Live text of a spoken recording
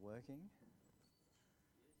working?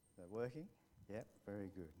 Is that working? Yep,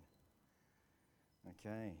 very good.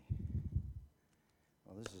 Okay.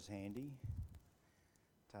 Well, this is handy.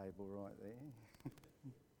 Table right there.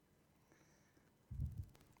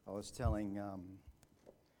 I was telling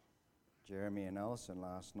Jeremy and Alison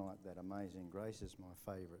last night that Amazing Grace is my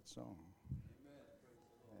favourite song.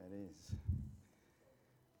 It is.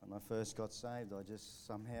 When I first got saved, I just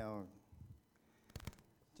somehow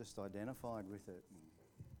identified with it.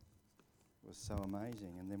 It was so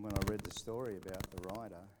amazing. And then when I read the story about the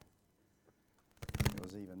writer, it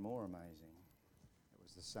was even more amazing. It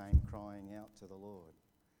was the same crying out to the Lord.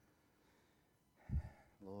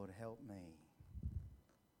 Lord, help me.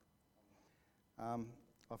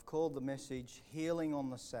 I've called the message Healing on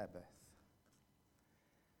the Sabbath.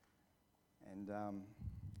 And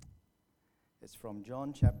it's from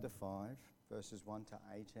John chapter 5, verses 1 to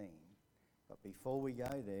 18. But before we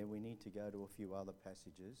go there, we need to go to a few other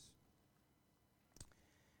passages.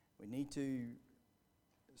 We need to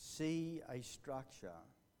see a structure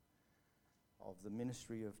of the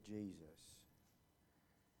ministry of Jesus.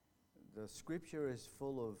 The scripture is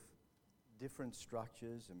full of different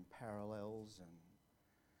structures and parallels, and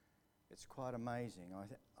it's quite amazing.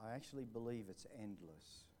 I actually believe it's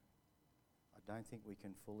endless. I don't think we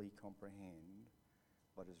can fully comprehend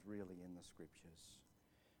what is really in the scriptures.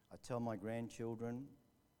 I tell my grandchildren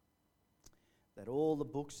that all the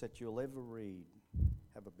books that you'll ever read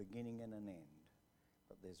have a beginning and an end,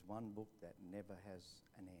 but there's one book that never has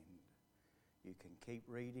an end. You can keep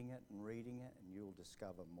reading it, and you'll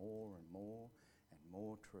discover more and more and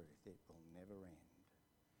more truth. It will never end.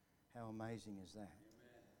 How amazing is that?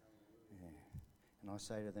 Amen. Yeah. And I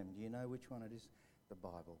say to them, do you know which one it is? The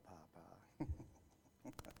Bible, Papa.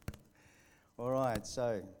 All right,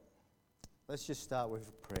 so let's just start with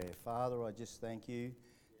a prayer. Father, I just thank you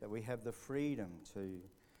that we have the freedom to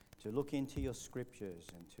look into your scriptures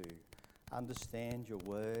and to understand your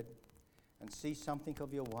word and see something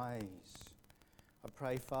of your ways. I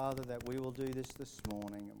pray, Father, that we will do this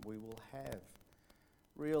morning and we will have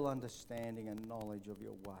real understanding and knowledge of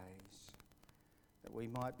your ways, that we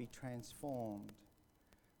might be transformed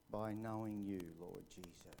by knowing you, Lord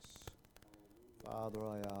Jesus. Father,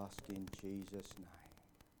 I ask in Jesus' name.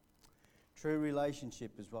 True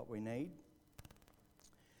relationship is what we need.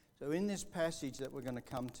 So in this passage that we're going to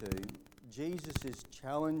come to, Jesus is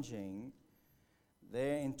challenging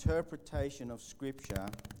their interpretation of Scripture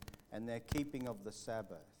and their keeping of the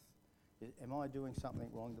Sabbath. Am I doing something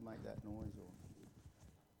wrong to make that noise? Or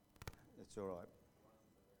it's all right.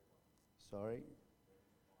 Sorry?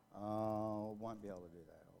 I won't be able to do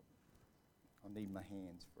that. I'll need my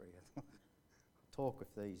hands free. Talk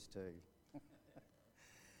with these too.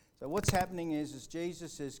 So what's happening is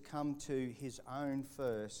Jesus has come to his own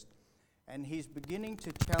first, and he's beginning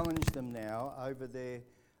to challenge them now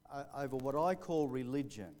over what I call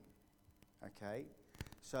religion. Okay?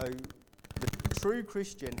 So the true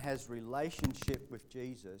Christian has relationship with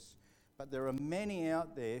Jesus, but there are many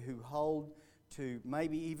out there who hold to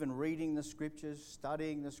maybe even reading the scriptures,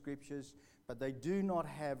 studying the scriptures, but they do not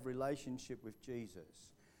have relationship with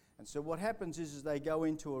Jesus. And so what happens is they go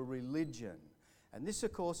into a religion. And this,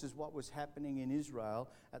 of course, is what was happening in Israel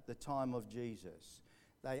at the time of Jesus.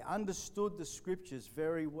 They understood the scriptures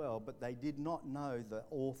very well, but they did not know the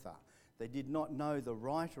author. They did not know the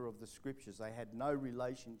writer of the scriptures. They had no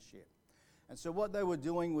relationship. And so what they were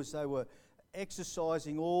doing was they were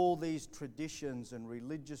exercising all these traditions and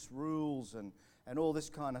religious rules and all this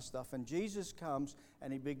kind of stuff. And Jesus comes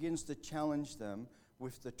and he begins to challenge them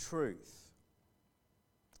with the truth.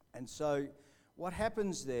 And so what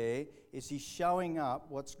happens there is he's showing up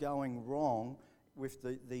what's going wrong with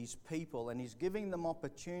these people, and he's giving them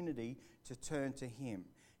opportunity to turn to him.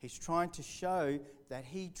 He's trying to show that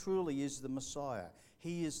he truly is the Messiah.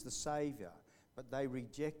 He is the Saviour, but they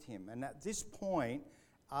reject him. And at this point,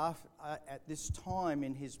 at this time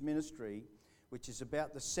in his ministry, which is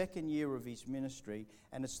about the second year of his ministry,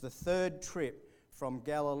 and it's the third trip from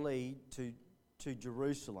Galilee to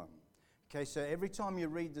Jerusalem. Okay, so every time you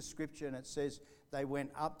read the scripture and it says they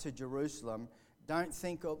went up to Jerusalem, don't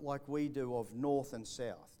think of like we do of north and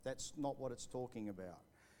south. That's not what it's talking about.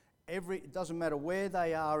 It doesn't matter where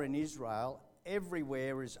they are in Israel,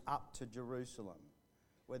 everywhere is up to Jerusalem.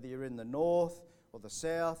 Whether you're in the north or the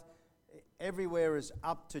south, everywhere is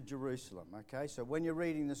up to Jerusalem. Okay, so when you're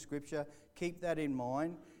reading the scripture, keep that in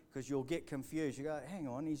mind because you'll get confused. You go, hang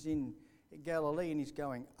on, he's in Galilee and he's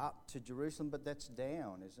going up to Jerusalem, but that's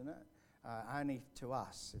down, isn't it? Only to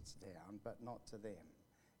us it's down, but not to them.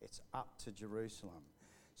 It's up to Jerusalem.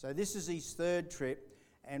 So this is his third trip,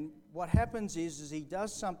 and what happens is he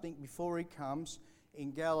does something before he comes.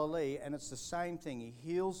 in Galilee, and it's the same thing. He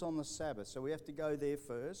heals on the Sabbath. So we have to go there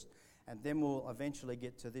first, and then we'll eventually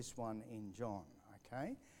get to this one in John,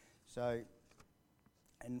 okay? So,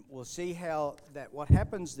 and we'll see how that what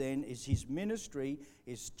happens then is his ministry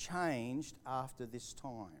is changed after this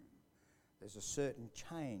time. There's a certain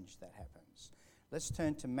change that happens. Let's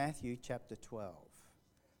turn to Matthew chapter 12.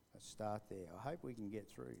 Let's start there. I hope we can get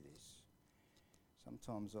through this.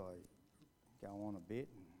 Sometimes I go on a bit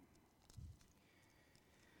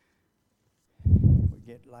and we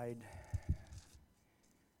get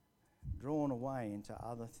drawn away into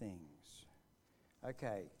other things.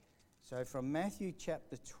 Okay, so from Matthew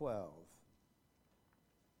chapter 12.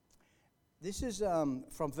 This is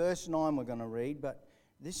from verse 9 we're going to read, but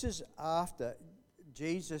this is after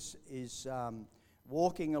Jesus is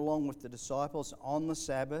walking along with the disciples on the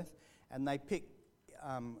Sabbath, and they pick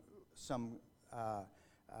some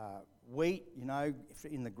wheat,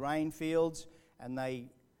 in the grain fields, and they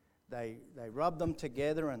rub them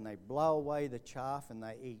together and they blow away the chaff, and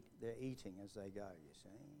they're eating as they go, you see.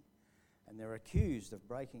 And they're accused of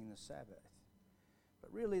breaking the Sabbath.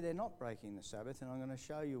 But really they're not breaking the Sabbath, and I'm going to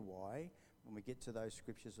show you why when we get to those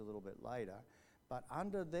scriptures a little bit later. But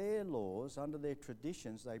under their laws, under their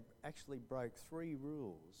traditions, they actually broke 3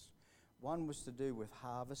 rules. One was to do with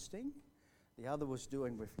harvesting, the other was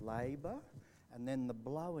doing with labour, and then the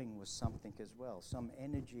blowing was something as well. Some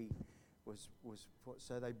energy was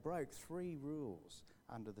so they broke 3 rules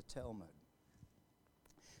under the Talmud.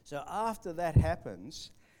 So after that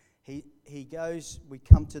happens, he goes, we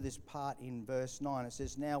come to this part in verse 9. It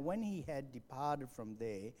says, "Now when he had departed from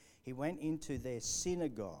there, he went into their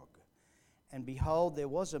synagogue. And behold, there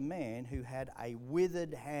was a man who had a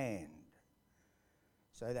withered hand."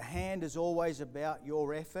 So the hand is always about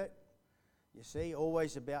your effort, you see,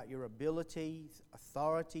 always about your ability,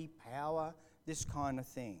 authority, power, this kind of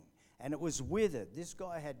thing. And it was withered. This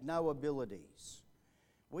guy had no abilities.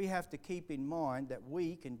 We have to keep in mind that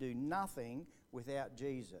we can do nothing without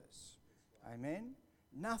Jesus. Amen?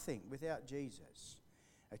 Nothing without Jesus.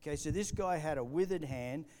 Okay, so this guy had a withered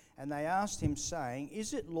hand, and they asked him, saying,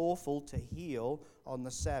 "Is it lawful to heal on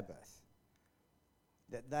the Sabbath?"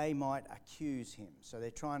 That they might accuse him. So they're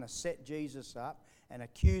trying to set Jesus up and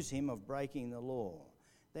accuse him of breaking the law.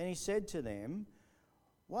 Then he said to them,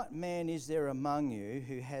 "What man is there among you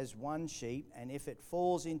who has 1 sheep, and if it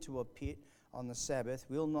falls into a pit on the Sabbath,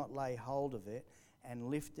 will not lay hold of it and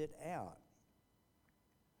lift it out?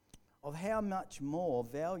 Of how much more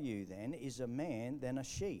value then is a man than a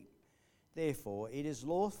sheep? Therefore it is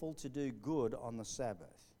lawful to do good on the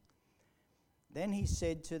Sabbath." Then he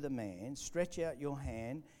said to the man, "Stretch out your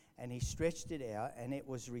hand." And he stretched it out, and it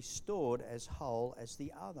was restored as whole as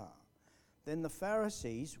the other. Then the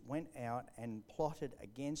Pharisees went out and plotted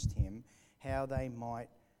against him how they might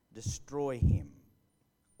destroy him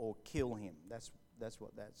or kill him. That's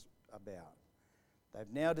what that's about. They've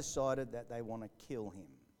now decided that they want to kill him.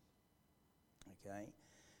 Okay,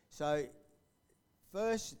 so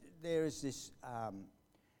first there is this,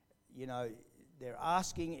 they're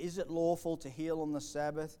asking, is it lawful to heal on the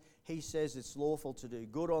Sabbath? He says it's lawful to do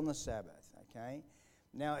good on the Sabbath, okay?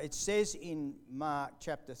 Now it says in Mark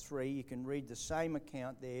chapter 3, you can read the same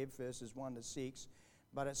account there, verses 1 to 6,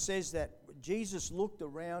 but it says that Jesus looked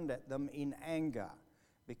around at them in anger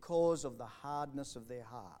because of the hardness of their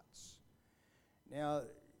hearts. Now,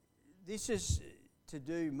 this is to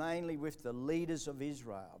do mainly with the leaders of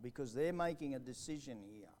Israel, because they're making a decision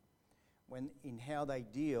here in how they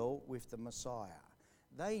deal with the Messiah.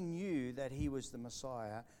 They knew that he was the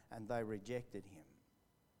Messiah, and they rejected him.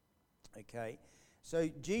 Okay, so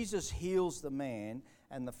Jesus heals the man,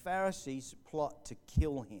 and the Pharisees plot to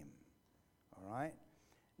kill him. All right.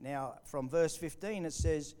 Now, from verse 15 it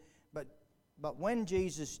says, But when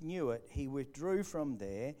Jesus knew it, he withdrew from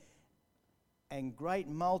there, and great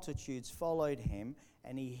multitudes followed him,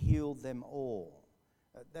 and he healed them all.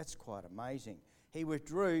 That's quite amazing. He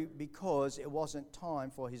withdrew because it wasn't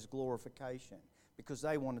time for his glorification, because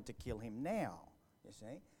they wanted to kill him now, you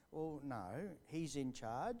see. Well, no, he's in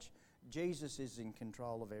charge. Jesus is in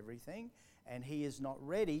control of everything, and he is not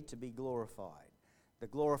ready to be glorified. The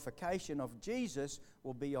glorification of Jesus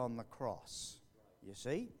will be on the cross, you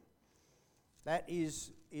see. That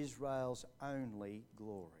is Israel's only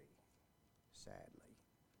glory, sadly,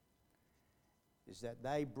 is that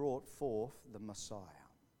they brought forth the Messiah.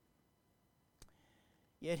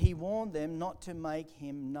 Yet he warned them not to make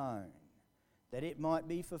him known, that it might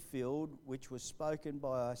be fulfilled which was spoken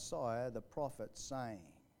by Isaiah the prophet,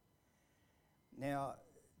 saying. Now,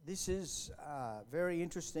 this is very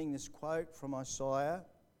interesting, this quote from Isaiah.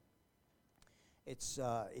 It's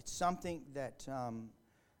something that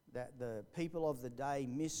that the people of the day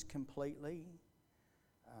miss completely.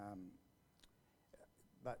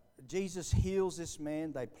 But Jesus heals this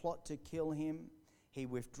man. They plot to kill him. He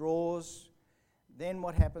withdraws. Then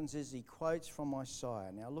what happens is he quotes from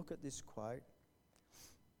Isaiah. Now look at this quote.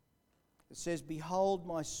 It says, "Behold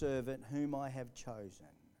my servant whom I have chosen.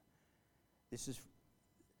 This is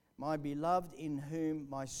my beloved in whom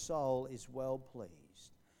my soul is well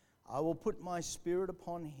pleased. I will put my spirit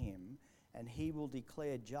upon him, and he will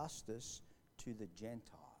declare justice to the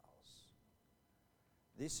Gentiles."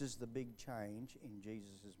 This is the big change in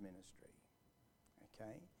Jesus' ministry.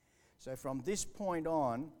 Okay? So from this point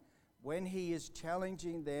on, when he is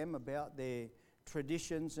challenging them about their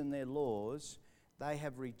traditions and their laws, they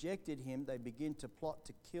have rejected him. They begin to plot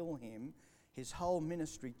to kill him. His whole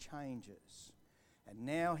ministry changes. And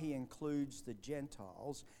now he includes the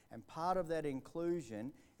Gentiles. And part of that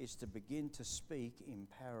inclusion is to begin to speak in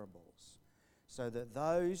parables, so that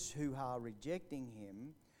those who are rejecting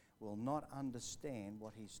him will not understand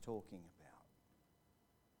what he's talking about.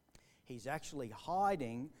 He's actually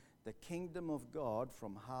hiding the kingdom of God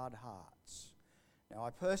from hard hearts. Now,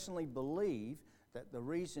 I personally believe that the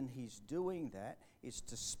reason he's doing that is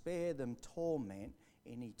to spare them torment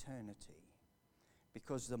in eternity.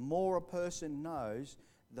 Because the more a person knows,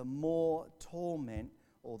 the more torment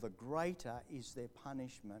or the greater is their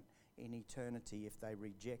punishment in eternity if they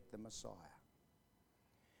reject the Messiah.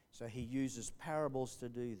 So he uses parables to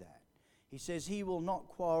do that. He says he will not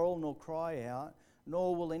quarrel nor cry out,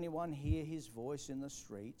 nor will anyone hear his voice in the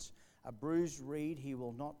streets. A bruised reed he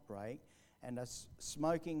will not break, and a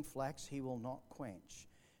smoking flax he will not quench,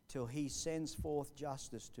 till he sends forth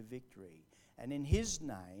justice to victory. And in his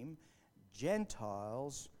name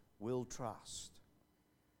Gentiles will trust.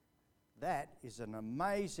 That is an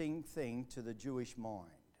amazing thing to the Jewish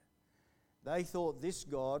mind. They thought this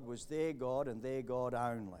God was their God and their God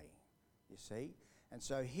only, you see. And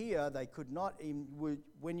so here they could not,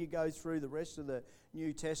 when you go through the rest of the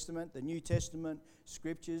New Testament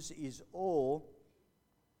scriptures is all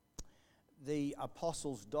the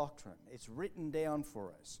apostles' doctrine. It's written down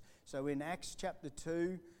for us. So in Acts chapter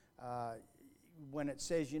 2, when it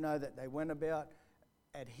says, that they went about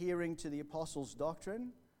adhering to the apostles'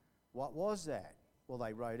 doctrine, what was that? Well,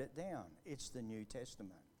 they wrote it down. It's the New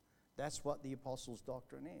Testament. That's what the apostles'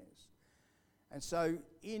 doctrine is. And so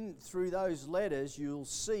through those letters, you'll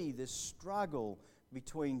see this struggle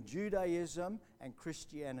between Judaism and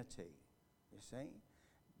Christianity, you see,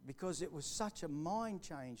 because it was such a mind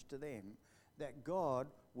change to them that God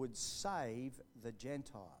would save the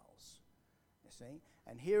Gentiles, you see.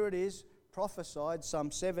 And here it is, prophesied some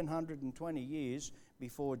 720 years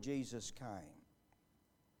before Jesus came.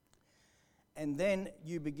 And then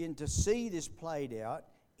you begin to see this played out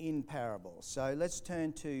in parables. So let's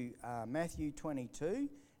turn to Matthew 22,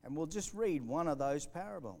 and we'll just read one of those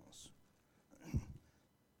parables.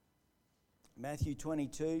 Matthew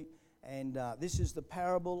 22, and this is the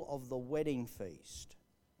parable of the wedding feast.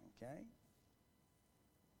 Okay?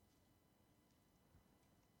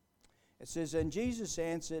 It says, "And Jesus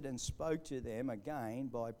answered and spoke to them again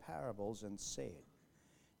by parables and said,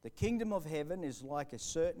 The kingdom of heaven is like a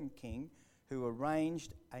certain king who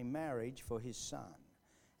arranged a marriage for his son,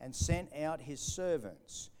 and sent out his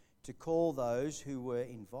servants to call those who were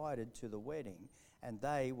invited to the wedding, and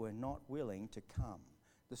they were not willing to come."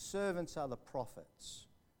 The servants are the prophets,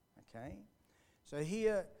 okay? So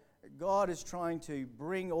here, God is trying to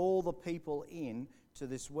bring all the people in to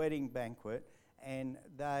this wedding banquet, and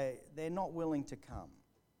they're not willing to come.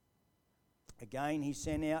 Again, he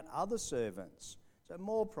sent out other servants, so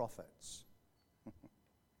more prophets,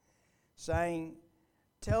 saying,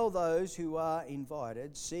 "Tell those who are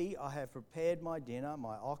invited, see, I have prepared my dinner,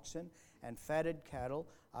 my oxen and fatted cattle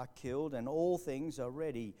are killed, and all things are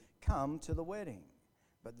ready. Come to the wedding."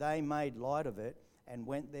 But they made light of it and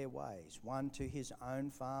went their ways, one to his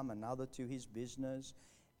own farm, another to his business,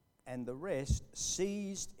 and the rest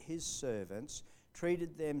seized his servants,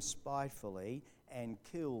 treated them spitefully, and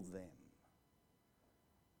killed them.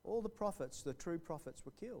 All the prophets, the true prophets,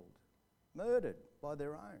 were killed, murdered by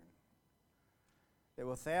their own. There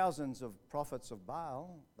were thousands of prophets of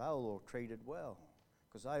Baal. They were all treated well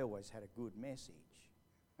because they always had a good message.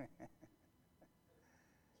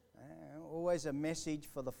 Always a message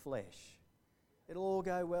for the flesh. It'll all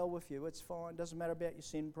go well with you. It's fine. Doesn't matter about your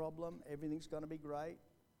sin problem. Everything's going to be great.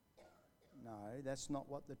 No, that's not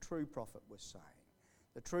what the true prophet was saying.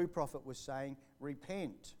 The true prophet was saying,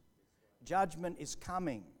 repent. Judgment is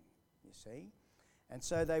coming, you see. And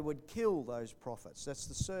so they would kill those prophets. That's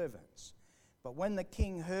the servants. But when the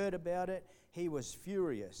king heard about it, he was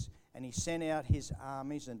furious, and he sent out his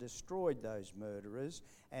armies and destroyed those murderers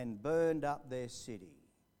and burned up their city.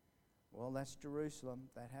 Well, that's Jerusalem.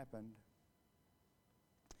 That happened.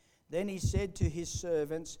 Then he said to his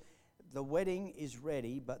servants, "The wedding is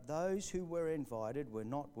ready, but those who were invited were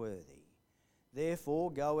not worthy.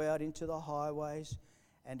 Therefore go out into the highways,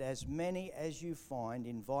 and as many as you find,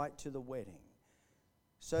 invite to the wedding."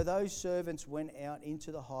 So those servants went out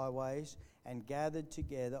into the highways and gathered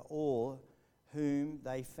together all whom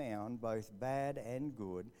they found, both bad and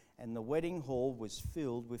good, and the wedding hall was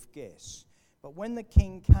filled with guests. But when the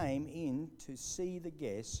king came in to see the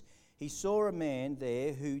guests, he saw a man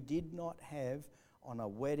there who did not have on a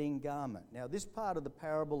wedding garment. Now, this part of the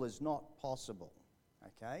parable is not possible,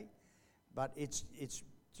 okay? But it's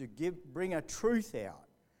to bring a truth out,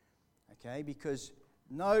 okay? Because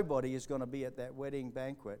nobody is going to be at that wedding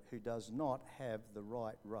banquet who does not have the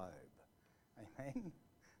right robe. Amen?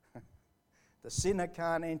 The sinner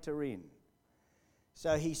can't enter in.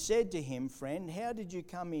 So he said to him, "Friend, how did you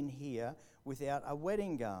come in here without a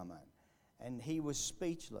wedding garment?" And he was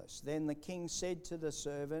speechless. Then the king said to the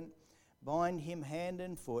servant, "Bind him hand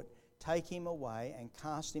and foot, take him away, and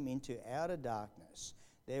cast him into outer darkness.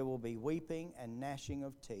 There will be weeping and gnashing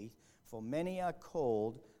of teeth, for many are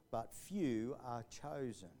called, but few are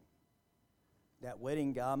chosen." That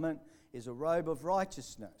wedding garment is a robe of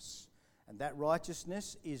righteousness. And that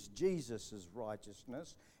righteousness is Jesus'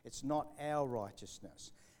 righteousness. It's not our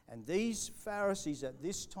righteousness. And these Pharisees at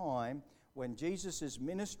this time, when Jesus is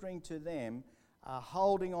ministering to them, are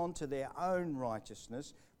holding on to their own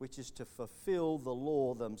righteousness, which is to fulfill the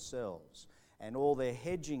law themselves, and all their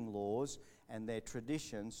hedging laws and their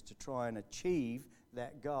traditions to try and achieve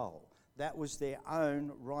that goal. That was their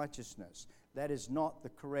own righteousness. That is not the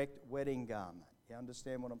correct wedding garment. You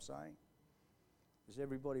understand what I'm saying? Is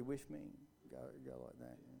everybody with me? Go like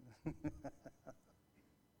that.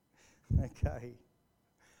 Okay.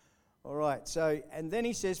 All right. So, and then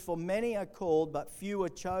he says, "For many are called, but few are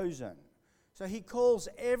chosen." So he calls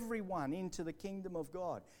everyone into the kingdom of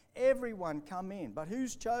God. Everyone come in. But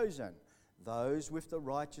who's chosen? Those with the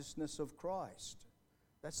righteousness of Christ.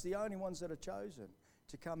 That's the only ones that are chosen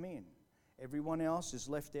to come in. Everyone else is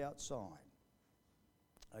left outside.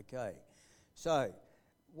 Okay. So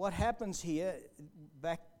what happens here,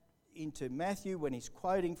 back into Matthew when he's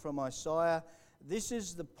quoting from Isaiah, this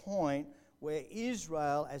is the point where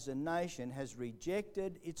Israel as a nation has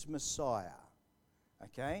rejected its Messiah.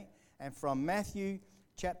 Okay? And from Matthew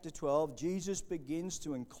chapter 12, Jesus begins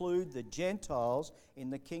to include the Gentiles in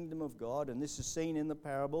the kingdom of God, and this is seen in the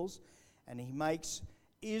parables, and he makes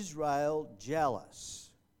Israel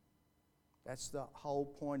jealous. That's the whole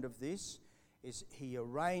point of this, is he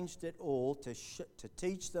arranged it all to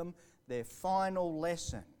teach them their final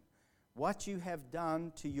lesson. What you have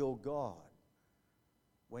done to your God.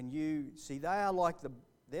 When you see, they're like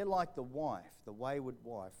the wife, the wayward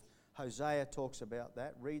wife. Hosea talks about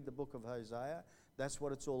that. Read the book of Hosea. That's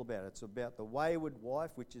what it's all about. It's about the wayward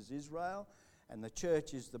wife, which is Israel, and the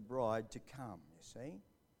church is the bride to come, you see.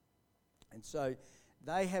 And so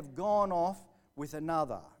they have gone off with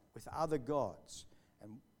other gods.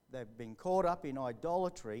 And they've been caught up in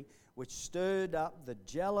idolatry, which stirred up the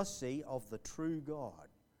jealousy of the true God.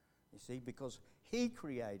 You see, because he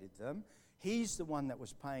created them, he's the one that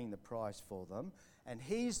was paying the price for them, and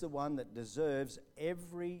he's the one that deserves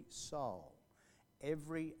every soul.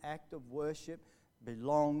 Every act of worship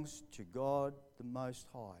belongs to God the Most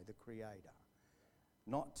High, the Creator.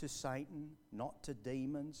 Not to Satan, not to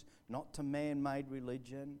demons, not to man-made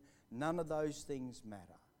religion. None of those things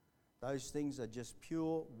matter. Those things are just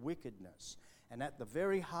pure wickedness. And at the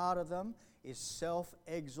very heart of them is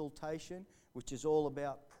self-exaltation, which is all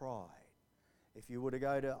about pride. If you were to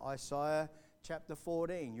go to Isaiah chapter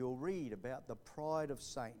 14, you'll read about the pride of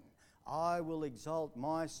Satan. "I will exalt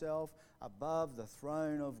myself above the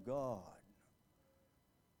throne of God."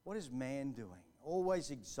 What is man doing? Always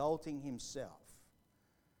exalting himself.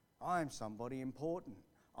 I'm somebody important.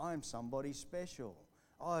 I'm somebody special.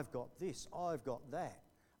 I've got this. I've got that.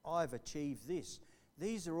 I've achieved this.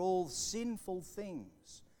 These are all sinful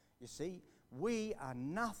things. You see, we are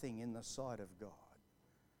nothing in the sight of God.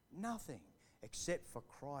 Nothing except for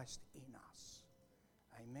Christ in us.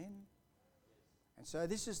 Amen? And so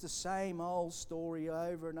this is the same old story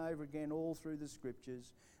over and over again all through the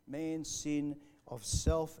Scriptures. Man's sin of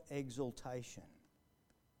self-exaltation.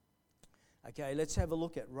 Okay, let's have a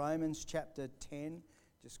look at Romans chapter 10.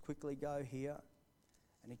 Just quickly go here.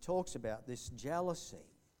 And he talks about this jealousy.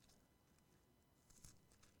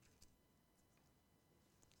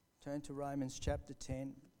 Turn to Romans chapter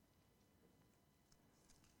 10.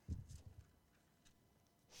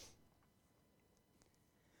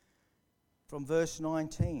 from verse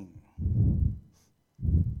 19.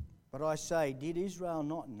 But I say, did Israel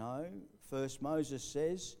not know? First Moses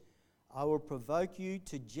says, I will provoke you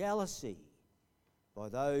to jealousy by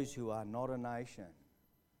those who are not a nation.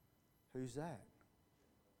 Who's that?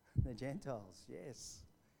 The Gentiles, yes,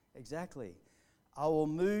 exactly. I will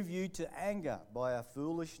move you to anger by a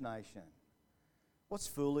foolish nation. What's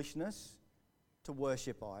foolishness? To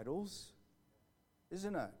worship idols,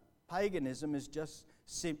 isn't it? Paganism is just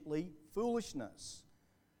simply foolishness.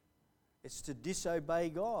 It's to disobey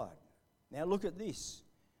God. Now look at this.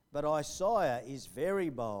 But Isaiah is very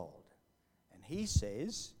bold, and he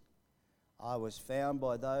says, I was found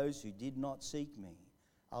by those who did not seek me.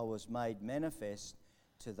 I was made manifest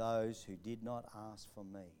to those who did not ask for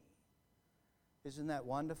me. Isn't that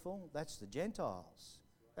wonderful? That's the Gentiles.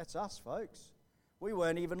 That's us, folks. We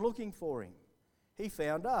weren't even looking for him. He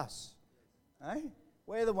found us. Eh?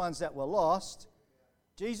 We're the ones that were lost.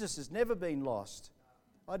 Jesus has never been lost.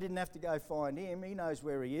 I didn't have to go find him. He knows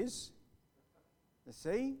where he is. You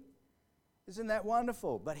see? Isn't that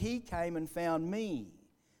wonderful? But he came and found me.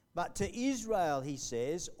 But to Israel, he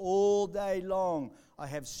says, all day long I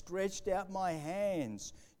have stretched out my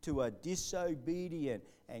hands to a disobedient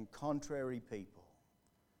and contrary people.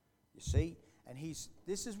 You see? And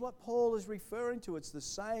this is what Paul is referring to. It's the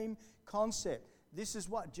same concept. This is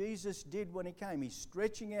what Jesus did when he came. He's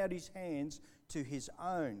stretching out his hands to his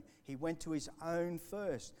own. He went to his own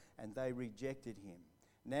first, and they rejected him.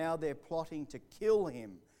 Now they're plotting to kill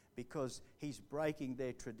him because he's breaking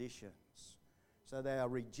their traditions. So they are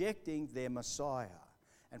rejecting their Messiah.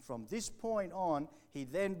 And from this point on, he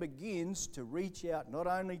then begins to reach out not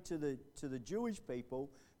only to the Jewish people,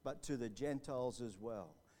 but to the Gentiles as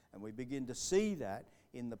well. And we begin to see that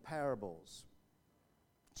in the parables.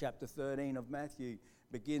 Chapter 13 of Matthew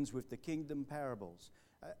begins with the kingdom parables.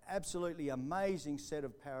 Absolutely amazing set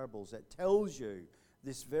of parables that tells you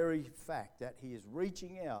this very fact that he is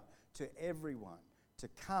reaching out to everyone to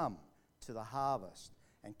come to the harvest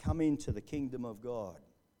and come into the kingdom of God.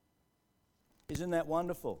 Isn't that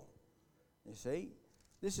wonderful? You see,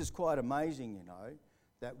 this is quite amazing, you know,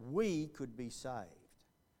 that we could be saved,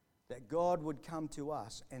 that God would come to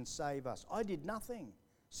us and save us. I did nothing.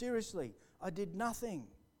 Seriously, I did nothing.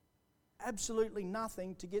 Absolutely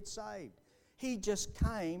nothing to get saved. He just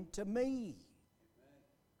came to me.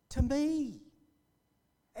 To me.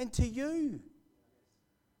 And to you.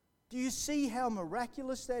 Do you see how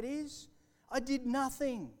miraculous that is? I did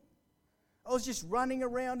nothing. I was just running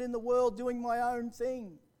around in the world doing my own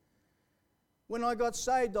thing. When I got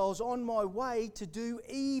saved, I was on my way to do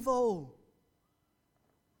evil.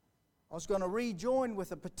 I was going to rejoin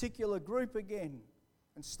with a particular group again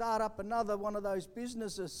and start up another one of those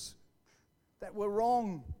businesses that were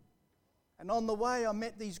wrong. And on the way, I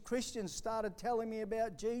met these Christians, started telling me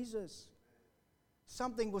about Jesus.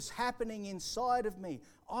 Something was happening inside of me.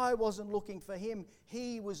 I wasn't looking for him.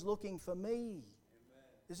 He was looking for me. Amen.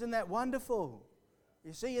 Isn't that wonderful?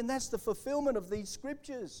 You see, and that's the fulfillment of these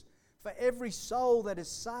scriptures. For every soul that is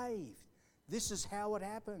saved, this is how it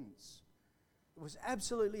happens. It was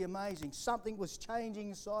absolutely amazing. Something was changing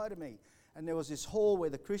inside of me. And there was this hall where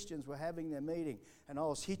the Christians were having their meeting. And I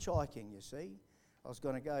was hitchhiking, you see. I was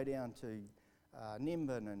going to go down to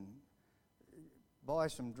Nimbin and buy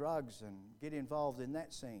some drugs and get involved in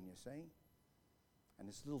that scene, you see. And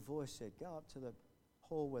this little voice said, go up to the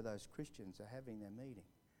hall where those Christians are having their meeting.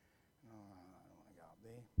 Oh, I don't want to go up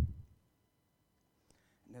there.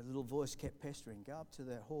 And the little voice kept pestering, go up to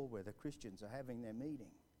the hall where the Christians are having their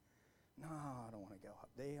meeting. No, I don't want to go up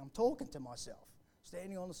there. I'm talking to myself,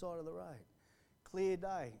 standing on the side of the road. Clear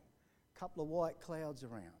day, a couple of white clouds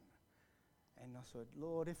around. And I said,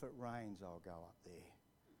 Lord, if it rains, I'll go up there.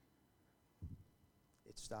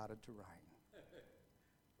 It started to rain.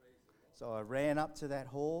 So I ran up to that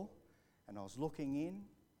hall and I was looking in,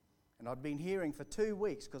 and I'd been hearing for 2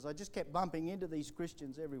 weeks because I just kept bumping into these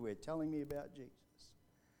Christians everywhere telling me about Jesus.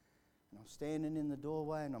 And I'm standing in the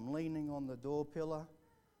doorway and I'm leaning on the door pillar.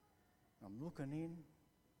 I'm looking in.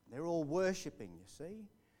 They're all worshipping, you see.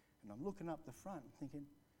 And I'm looking up the front and thinking,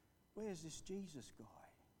 where's this Jesus guy?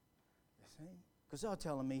 You see? Because they were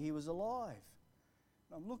telling me he was alive.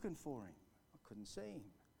 And I'm looking for him. I couldn't see him.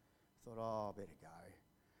 I thought, oh, I better go.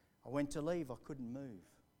 I went to leave. I couldn't move.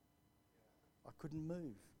 I couldn't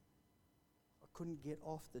move. I couldn't get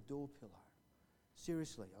off the door pillar.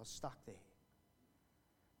 Seriously, I was stuck there.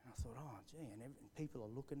 And I thought, oh, gee, and people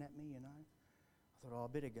are looking at me, you know. I thought, oh, I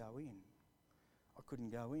better go in. I couldn't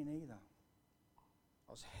go in either.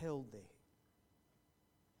 I was held there.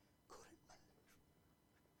 Couldn't move.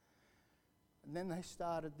 And then they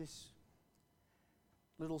started this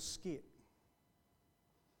little skit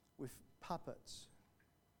with puppets.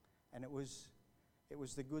 And it was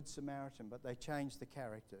the Good Samaritan, but they changed the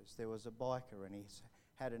characters. There was a biker and he's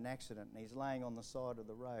had an accident and he's laying on the side of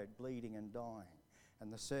the road bleeding and dying.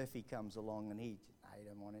 And the surfie comes along and he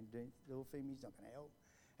don't want to do it for him, he's not going to help.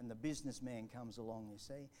 And the businessman comes along, you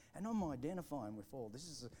see. And I'm identifying with all. This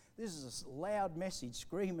is a loud message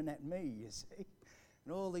screaming at me, you see.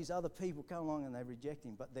 And all these other people come along and they reject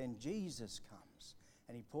him. But then Jesus comes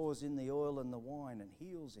and he pours in the oil and the wine and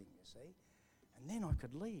heals him, you see. And then I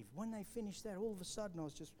could leave. When they finished that, all of a sudden I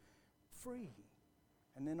was just free.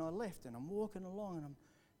 And then I left and I'm walking along and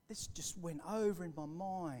this just went over in my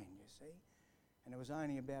mind, you see. And it was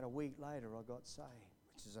only about a week later I got saved,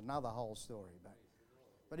 which is another whole story.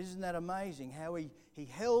 But isn't that amazing how he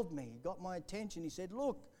held me, he got my attention. He said,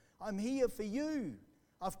 look, I'm here for you.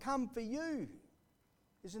 I've come for you.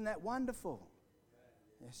 Isn't that wonderful?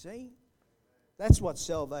 You see? That's what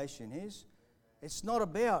salvation is. It's not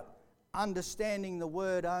about understanding the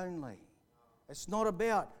word only. It's not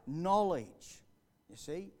about knowledge. You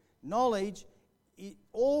see? Knowledge,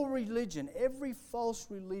 all religion, every false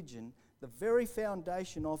religion, the very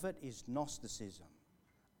foundation of it is Gnosticism.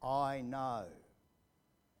 I know.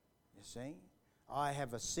 You see? I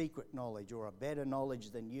have a secret knowledge or a better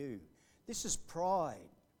knowledge than you. This is pride.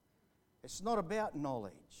 It's not about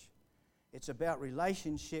knowledge. It's about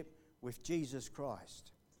relationship with Jesus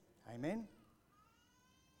Christ. Amen?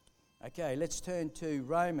 Okay, let's turn to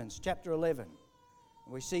Romans chapter 11.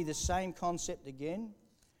 We see the same concept again.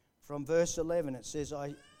 From verse 11 it says,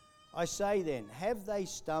 I say then, have they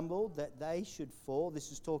stumbled that they should fall?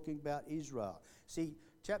 This is talking about Israel. See,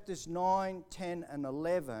 chapters 9, 10 and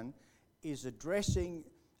 11 is addressing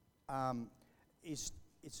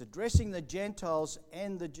it's addressing the Gentiles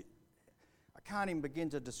and I can't even begin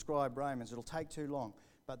to describe Romans. It'll take too long.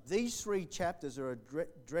 But these three chapters are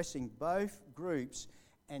addressing both groups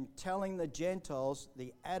and telling the Gentiles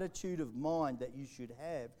the attitude of mind that you should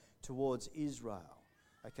have towards Israel.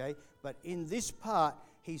 Okay? But in this part,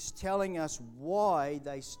 he's telling us why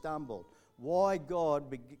they stumbled, why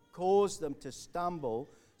God caused them to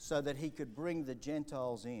stumble so that he could bring the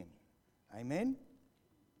Gentiles in. Amen?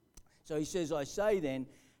 So he says, I say then,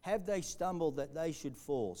 have they stumbled that they should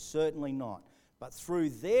fall? Certainly not. But through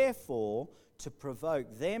therefore, to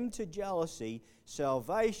provoke them to jealousy,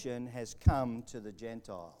 salvation has come to the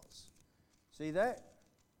Gentiles. See that?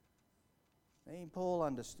 Paul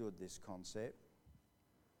understood this concept.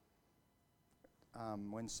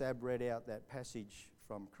 When Sab read out that passage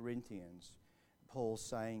from Corinthians, Paul's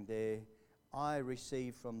saying there, I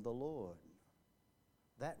received from the Lord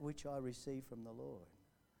that which I received from the Lord.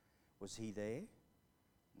 Was he there?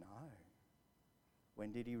 No.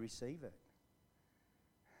 When did he receive it?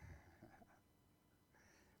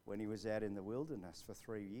 When he was out in the wilderness for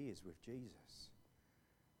 3 years with Jesus.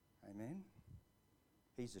 Amen?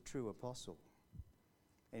 He's a true apostle.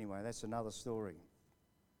 Anyway, that's another story.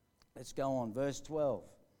 Let's go on, verse 12.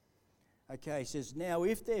 Okay, it says, now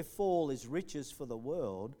if their fall is riches for the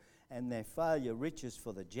world, and their failure riches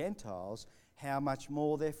for the Gentiles, how much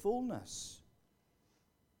more their fullness?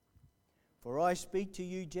 For I speak to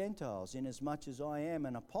you Gentiles, inasmuch as I am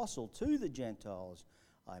an apostle to the Gentiles,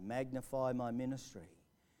 I magnify my ministry,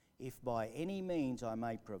 if by any means I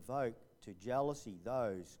may provoke to jealousy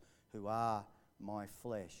those who are my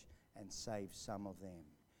flesh, and save some of them.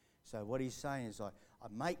 So what he's saying is, I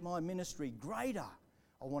make my ministry greater.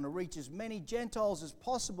 I want to reach as many Gentiles as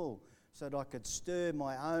possible so that I could stir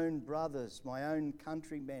my own brothers, my own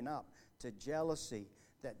countrymen up to jealousy,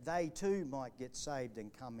 that they too might get saved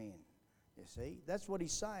and come in. You see, that's what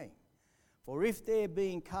he's saying. For if their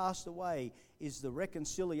being cast away is the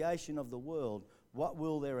reconciliation of the world, what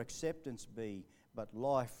will their acceptance be but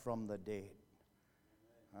life from the dead?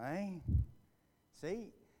 Eh?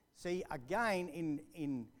 See, again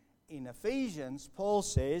in Ephesians, Paul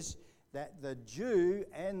says that the Jew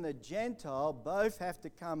and the Gentile both have to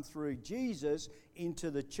come through Jesus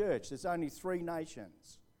into the church. There's only three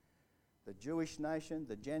nations: the Jewish nation,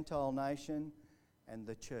 the Gentile nation, and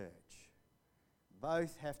the church.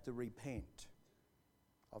 Both have to repent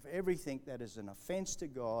of everything that is an offence to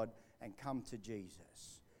God and come to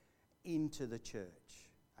Jesus into the church.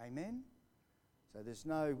 Amen? So there's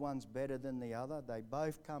no one's better than the other. They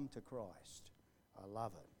both come to Christ. I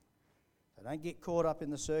love it. So don't get caught up in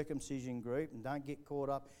the circumcision group, and don't get caught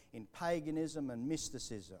up in paganism and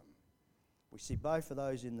mysticism. We see both of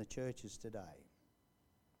those in the churches today.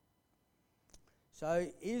 So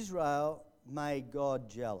Israel made God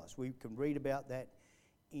jealous. We can read about that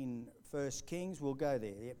in 1 Kings. We'll go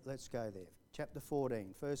there. Yep, let's go there. Chapter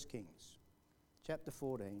 14, 1 Kings. Chapter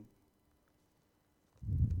 14.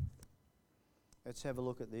 Let's have a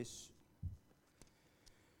look at this.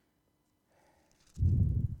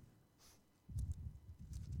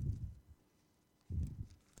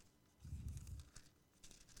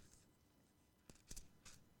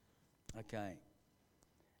 Okay.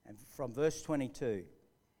 And from verse 22,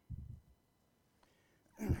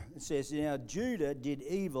 it says, "Now Judah did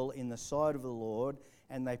evil in the sight of the Lord,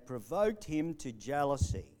 and they provoked him to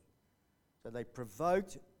jealousy." So they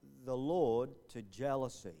provoked the Lord to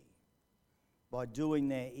jealousy by doing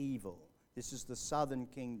their evil. This is the southern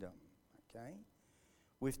kingdom, okay?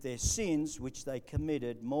 "With their sins which they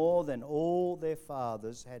committed more than all their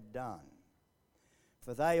fathers had done.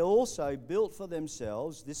 For they also built for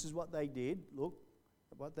themselves," this is what they did, look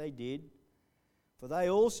at what they did. "For they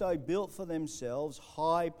also built for themselves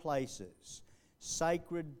high places,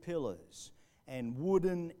 sacred pillars, and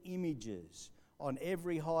wooden images on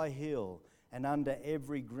every high hill and under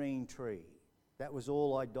every green tree." That was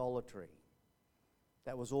all idolatry.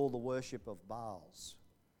 That was all the worship of Baals,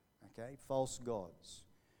 okay, false gods,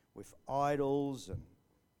 with idols and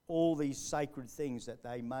all these sacred things that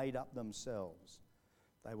they made up themselves.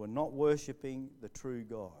 They were not worshipping the true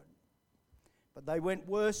God. But they went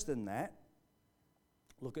worse than that.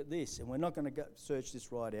 Look at this, and we're not going to search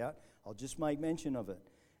this right out. I'll just make mention of it.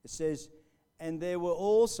 It says, "And there were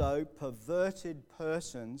also perverted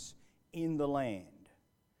persons in the land."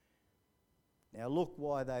 Now look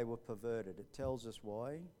why they were perverted. It tells us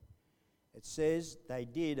why. It says, "They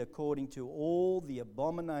did according to all the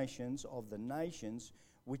abominations of the nations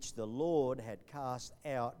which the Lord had cast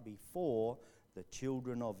out before the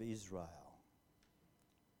children of Israel."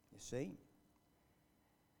 You see?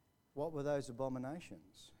 What were those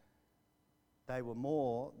abominations? They were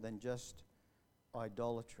more than just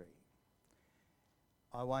idolatry.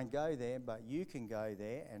 I won't go there, but you can go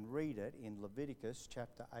there and read it in Leviticus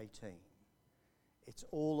chapter 18. It's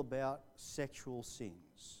all about sexual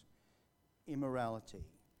sins, immorality,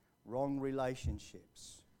 wrong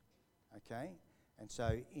relationships, okay? And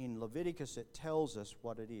so in Leviticus it tells us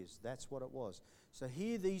what it is. That's what it was. So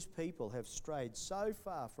here these people have strayed so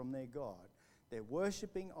far from their God. They're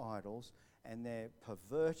worshipping idols and they're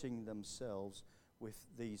perverting themselves with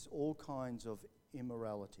these all kinds of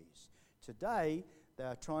immoralities. Today they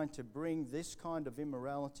are trying to bring this kind of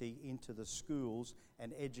immorality into the schools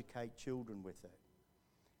and educate children with it.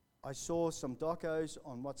 I saw some docos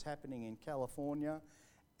on what's happening in California,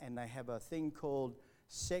 and they have a thing called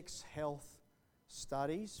sex health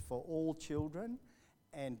studies for all children,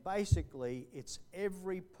 and basically it's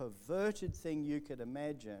every perverted thing you could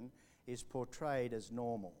imagine is portrayed as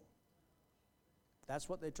normal. That's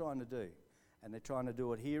what they're trying to do, and they're trying to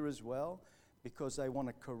do it here as well, because they want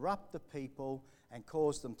to corrupt the people and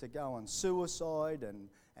cause them to go on suicide and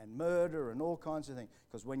murder and all kinds of things.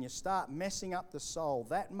 Because when you start messing up the soul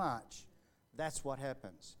that much, that's what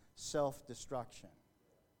happens. Self-destruction.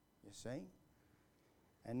 You see?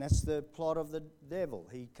 And that's the plot of the devil.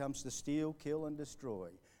 He comes to steal, kill, and destroy.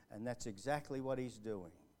 And that's exactly what he's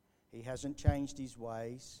doing. He hasn't changed his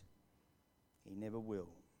ways. He never will.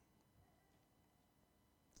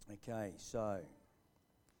 Okay, so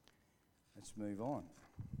let's move on.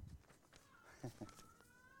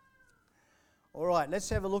 All right, let's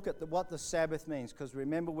have a look at what the Sabbath means, because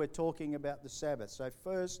remember we're talking about the Sabbath. So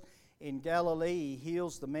first, in Galilee, he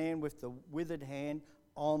heals the man with the withered hand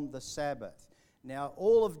on the Sabbath. Now,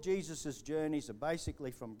 all of Jesus' journeys are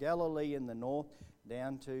basically from Galilee in the north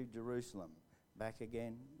down to Jerusalem. Back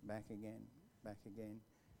again, back again, back again,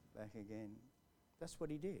 back again. That's what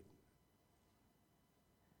he did.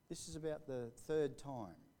 This is about the third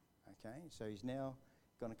time, okay? So he's now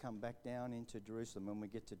going to come back down into Jerusalem when we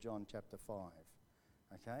get to John chapter 5,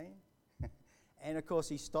 okay? And of course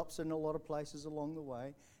he stops in a lot of places along the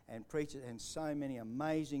way and preaches, and so many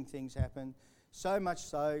amazing things happen, so much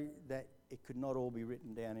so that it could not all be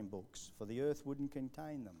written down in books, for the earth wouldn't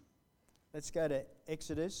contain them. Let's go to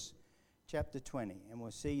Exodus chapter 20, and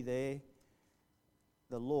we'll see there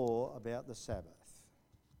the law about the Sabbath.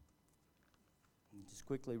 And just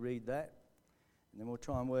quickly read that, and then we'll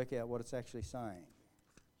try and work out what it's actually saying.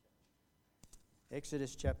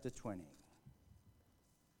 Exodus chapter 20.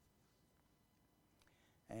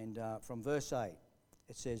 And from verse 8,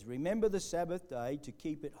 it says, "Remember the Sabbath day to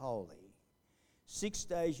keep it holy. 6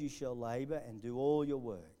 days you shall labour and do all your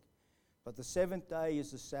work. But the seventh day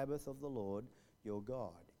is the Sabbath of the Lord your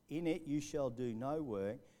God. In it you shall do no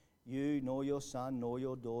work, you nor your son, nor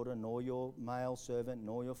your daughter, nor your male servant,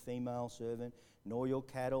 nor your female servant, nor your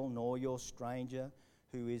cattle, nor your stranger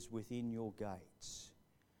who is within your gates.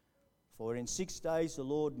 For in 6 days the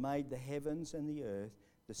Lord made the heavens and the earth,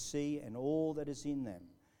 the sea and all that is in them,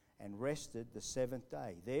 and rested the seventh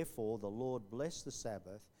day. Therefore the Lord blessed the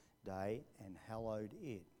Sabbath day and hallowed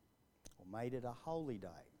it," or made it a holy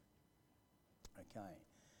day.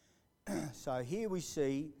 Okay. So here we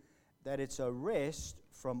see that it's a rest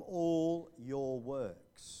from all your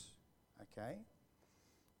works. Okay?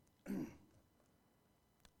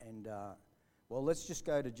 And, well, let's just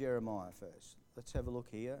go to Jeremiah first. Let's have a look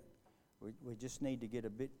here. We just need to get a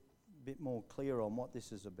bit more clear on what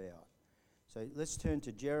this is about. So let's turn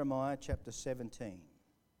to Jeremiah chapter 17.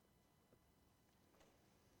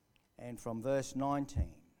 And from verse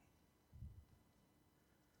 19.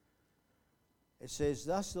 It says,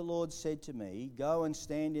 "Thus the Lord said to me, Go and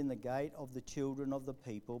stand in the gate of the children of the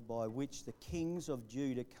people, by which the kings of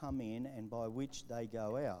Judah come in, and by which they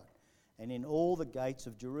go out, and in all the gates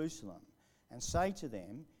of Jerusalem. And say to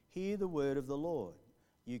them, Hear the word of the Lord,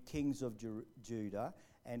 you kings of Judah,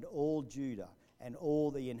 and all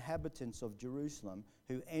the inhabitants of Jerusalem,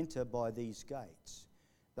 who enter by these gates.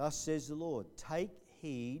 Thus says the Lord, Take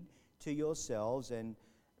heed to yourselves, and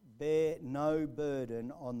bear no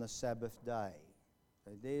burden on the Sabbath day."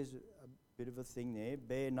 So there's a bit of a thing there.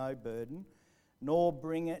 Bear no burden, nor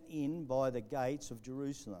bring it in by the gates of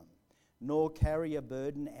Jerusalem, nor carry a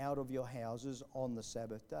burden out of your houses on the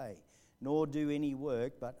Sabbath day, nor do any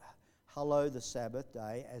work, but hallow the Sabbath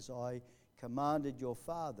day as I commanded your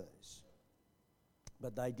fathers.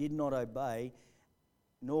 But they did not obey,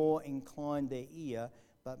 nor incline their ear,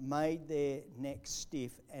 but made their necks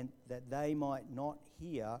stiff, and that they might not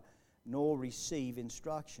hear nor receive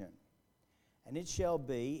instruction. And it shall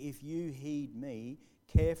be, if you heed me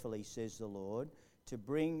carefully, says the Lord, to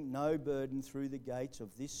bring no burden through the gates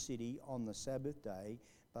of this city on the Sabbath day,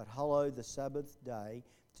 but hallow the Sabbath day,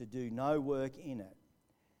 to do no work in it.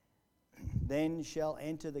 Then shall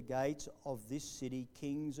enter the gates of this city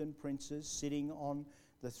kings and princes sitting on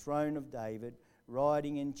the throne of David,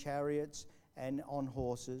 riding in chariots and on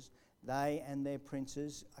horses, they and their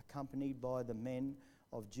princes, accompanied by the men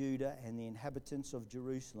of Judah and the inhabitants of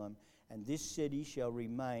Jerusalem, and this city shall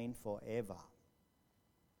remain forever.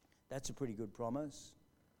 That's a pretty good promise.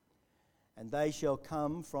 And they shall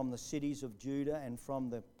come from the cities of Judah and from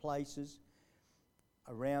the places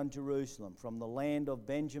around Jerusalem, from the land of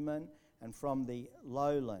Benjamin and from the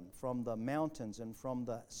lowland, from the mountains and from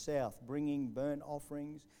the south, bringing burnt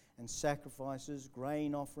offerings and sacrifices,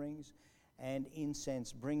 grain offerings and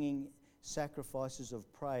incense, bringing sacrifices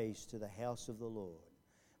of praise to the house of the Lord.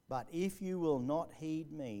 But if you will not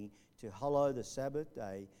heed me to hallow the Sabbath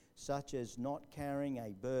day, such as not carrying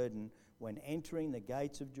a burden when entering the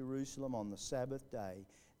gates of Jerusalem on the Sabbath day,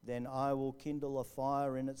 then I will kindle a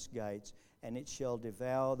fire in its gates, and it shall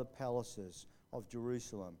devour the palaces of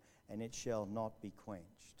Jerusalem, and it shall not be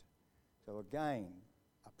quenched." So again,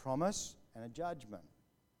 a promise and a judgment.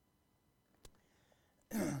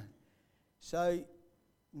 So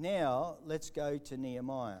now let's go to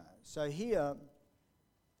Nehemiah. So here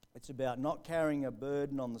it's about not carrying a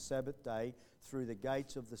burden on the Sabbath day through the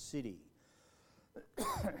gates of the city.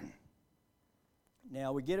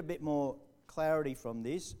 Now we get a bit more clarity from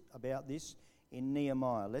this, about this in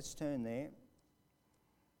Nehemiah. Let's turn there.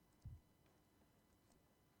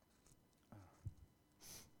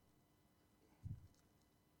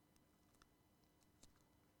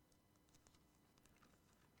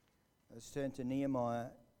 Let's turn to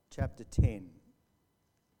Nehemiah chapter 10.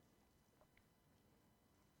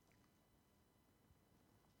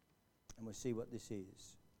 And we'll see what this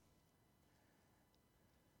is.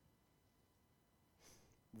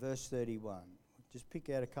 Verse 31. Just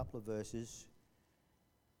pick out a couple of verses.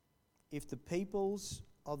 "If the peoples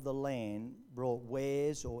of the land brought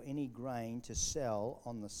wares or any grain to sell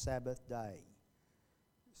on the Sabbath day."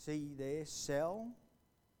 See there, sell.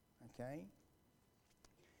 Okay.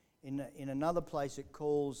 In another place it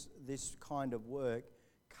calls this kind of work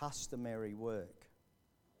customary work.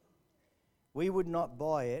 "We would not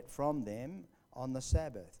buy it from them on the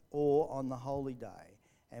Sabbath or on the holy day,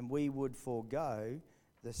 and we would forego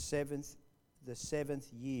the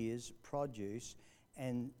seventh year's produce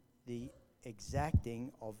and the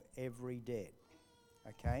exacting of every debt."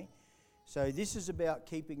 Okay? So this is about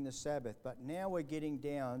keeping the Sabbath, but now we're getting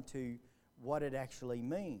down to what it actually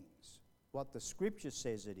means, what the Scripture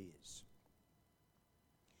says it is.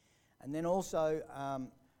 And then also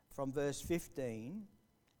from verse 15,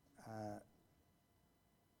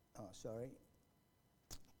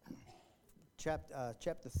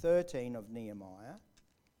 chapter 13 of Nehemiah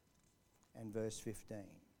and verse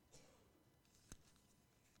 15.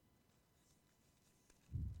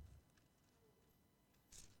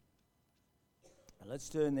 Let's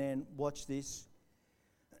turn there and watch this.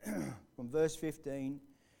 From verse 15,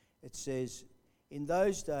 it says, "In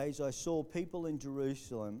those days I saw people in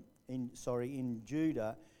in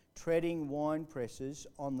Judah, treading wine presses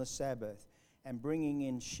on the Sabbath, and bringing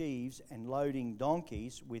in sheaves and loading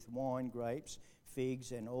donkeys with wine, grapes,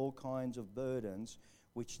 figs, and all kinds of burdens,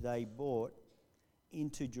 which they brought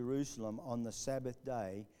into Jerusalem on the Sabbath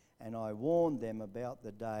day, and I warned them about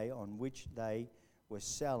the day on which they were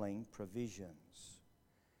selling provisions.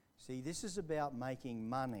 See, this is about making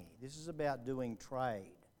money. This is about doing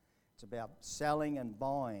trade. It's about selling and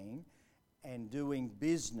buying and doing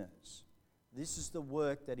business. This is the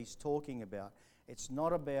work that he's talking about. It's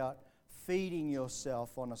not about feeding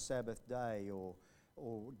yourself on a Sabbath day or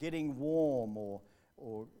getting warm or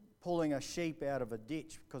pulling a sheep out of a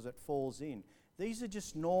ditch because it falls in. These are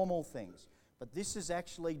just normal things. But this is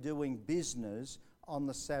actually doing business on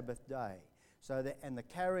the Sabbath day. And the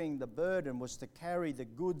carrying the burden was to carry the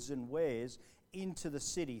goods and wares into the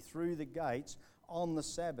city through the gates on the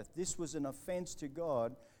Sabbath. This was an offense to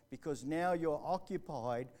God because now you're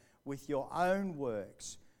occupied with your own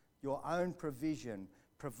works, your own provision,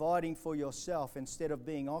 providing for yourself instead of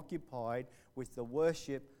being occupied with the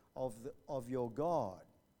worship of your God.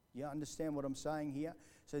 You understand what I'm saying here?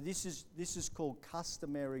 So this is called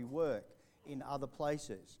customary work in other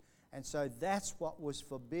places. And so that's what was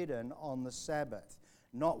forbidden on the Sabbath.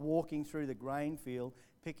 Not walking through the grain field,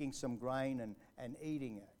 picking some grain and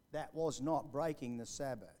eating it. That was not breaking the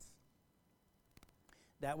Sabbath.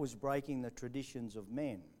 That was breaking the traditions of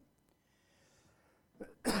men.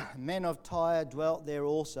 Men of Tyre dwelt there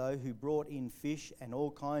also, who brought in fish and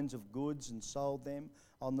all kinds of goods and sold them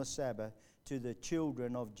on the Sabbath to the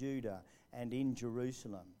children of Judah and in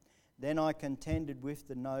Jerusalem. Then I contended with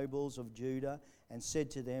the nobles of Judah and said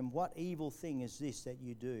to them, what evil thing is this that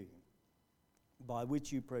you do, by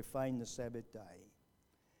which you profane the Sabbath day?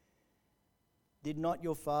 Did not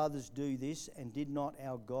your fathers do this, and did not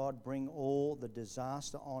our God bring all the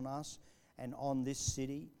disaster on us and on this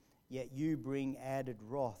city? Yet you bring added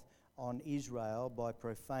wrath on Israel by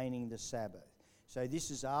profaning the Sabbath. So this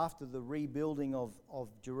is after the rebuilding of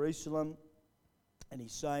Jerusalem, and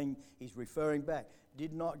he's referring back.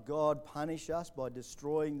 Did not God punish us by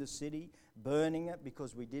destroying the city, burning it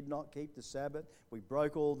because we did not keep the Sabbath? We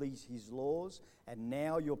broke all his laws, and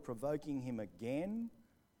now you're provoking him again,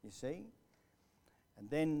 you see? And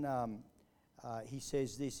then he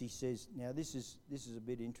says this. He says, now this is a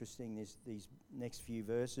bit interesting, these next few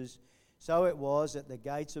verses. So it was at the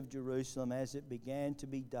gates of Jerusalem, as it began to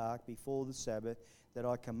be dark before the Sabbath, that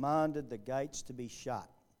I commanded the gates to be shut,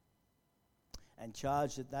 and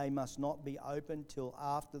charged that they must not be opened till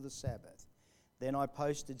after the Sabbath. Then I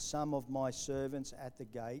posted some of my servants at the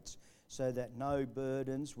gates, so that no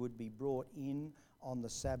burdens would be brought in on the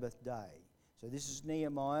Sabbath day. So this is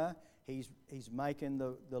Nehemiah. He's making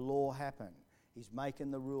the law happen. He's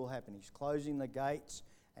making the rule happen. He's closing the gates,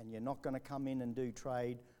 and you're not going to come in and do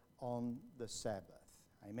trade on the Sabbath.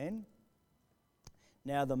 Amen?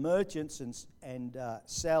 Now the merchants and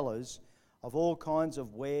sellers of all kinds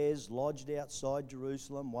of wares lodged outside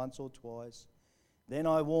Jerusalem once or twice. Then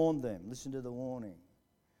I warned them. Listen to the warning.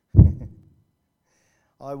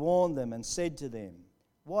 I warned them and said to them,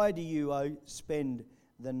 why do you spend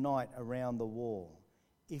the night around the wall?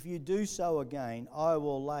 If you do so again, I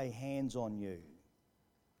will lay hands on you.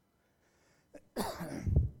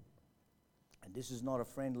 And this is not a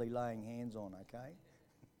friendly laying hands on, okay?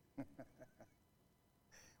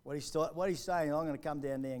 What he's saying, I'm going to come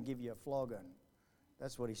down there and give you a flogging.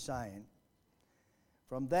 That's what he's saying.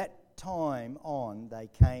 From that time on, they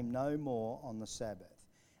came no more on the Sabbath.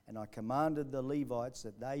 And I commanded the Levites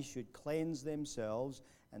that they should cleanse themselves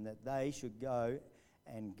and that they should go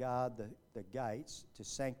and guard the gates to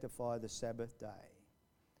sanctify the Sabbath day.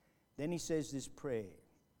 Then he says this prayer.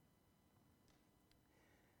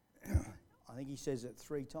 I think he says it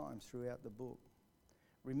 3 times throughout the book.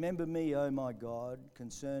 Remember me, O my God,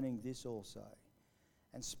 concerning this also,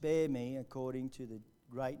 and spare me according to the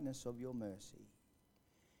greatness of your mercy.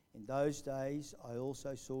 In those days I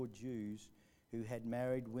also saw Jews who had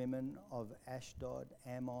married women of Ashdod,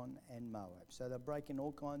 Ammon, and Moab. So they're breaking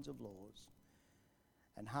all kinds of laws.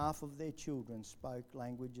 And half of their children spoke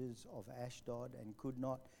languages of Ashdod and could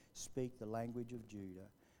not speak the language of Judah,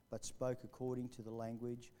 but spoke according to the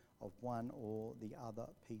language of one or the other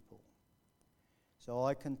people. So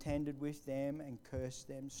I contended with them and cursed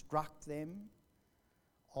them, struck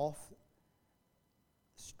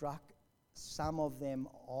some of them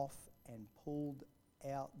off, and pulled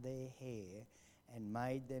out their hair, and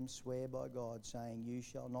made them swear by God, saying, you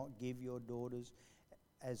shall not give your daughters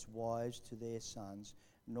as wives to their sons,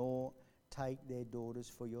 nor take their daughters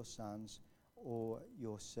for your sons or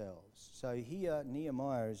yourselves. So here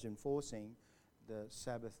Nehemiah is enforcing the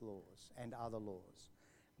Sabbath laws and other laws.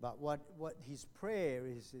 But what his prayer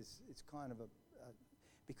is it's kind of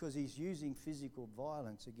because he's using physical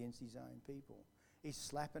violence against his own people. He's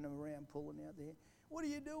slapping them around, pulling out their hair. What are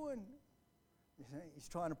you doing? You see? He's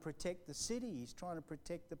trying to protect the city. He's trying to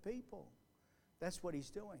protect the people. That's what he's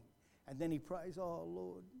doing. And then he prays, "Oh,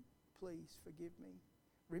 Lord, please forgive me.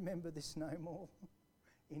 Remember this no more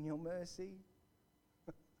in your mercy."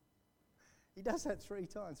 He does that 3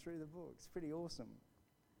 times through the book. It's pretty awesome.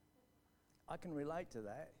 I can relate to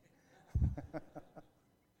that.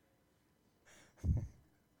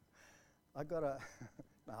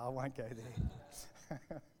 No, I won't go there.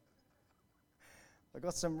 I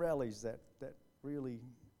got some rallies that really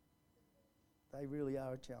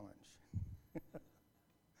are a challenge.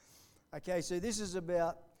 Okay, so this is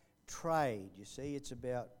about trade. You see, it's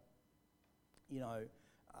about,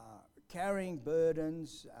 carrying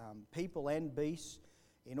burdens, people and beasts,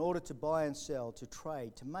 in order to buy and sell, to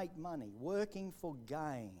trade, to make money, working for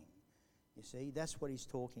gain. You see, that's what he's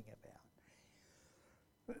talking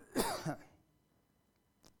about.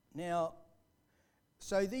 Now,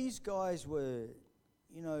 so these guys were,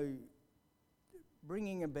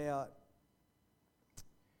 bringing about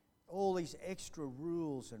all these extra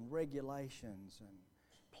rules and regulations and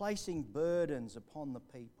placing burdens upon the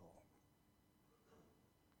people,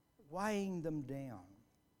 weighing them down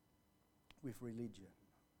with religion.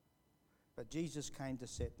 But Jesus came to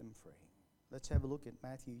set them free. Let's have a look at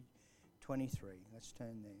Matthew 23. Let's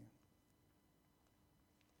turn there.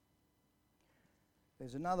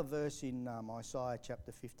 There's another verse in Isaiah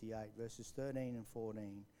chapter 58, verses 13 and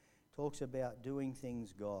 14. Talks about doing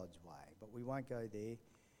things God's way, but we won't go there.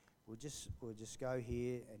 We'll just go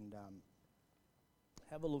here and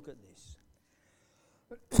have a look at this.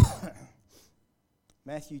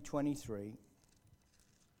 Matthew 23.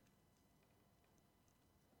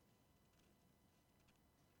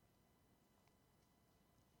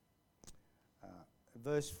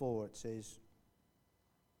 Verse 4, it says,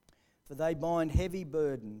 "For they bind heavy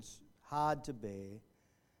burdens, hard to bear,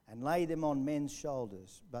 and lay them on men's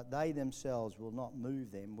shoulders, but they themselves will not move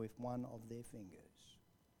them with one of their fingers."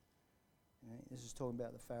 This is talking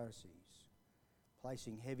about the Pharisees,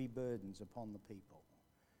 placing heavy burdens upon the people,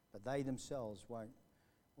 but they themselves won't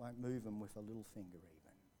move them with a little finger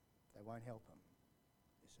even. They won't help them,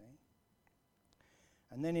 you see.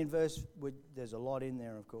 And then in there's a lot in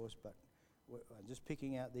there, of course, but I'm just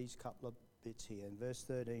picking out these couple of bits here. In verse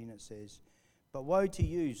 13 it says, "But woe to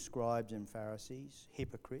you, scribes and Pharisees,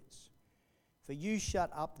 hypocrites, for you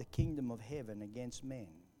shut up the kingdom of heaven against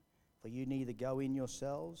men. For you neither go in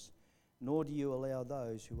yourselves, nor do you allow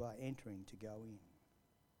those who are entering to go in."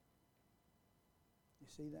 You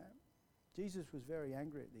see that? Jesus was very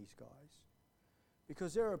angry at these guys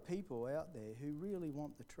because there are people out there who really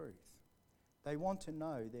want the truth. They want to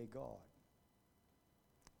know their God.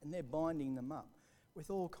 And they're binding them up with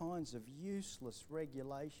all kinds of useless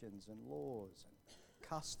regulations and laws and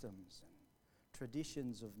customs and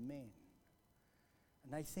traditions of men.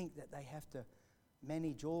 And they think that they have to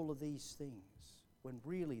manage all of these things when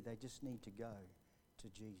really they just need to go to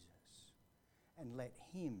Jesus and let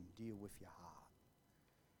him deal with your heart.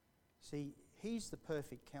 See, he's the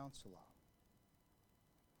perfect counselor.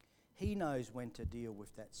 He knows when to deal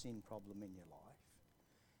with that sin problem in your life.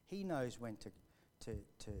 He knows when to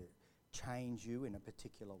change you in a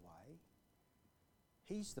particular way.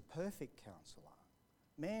 He's the perfect counselor.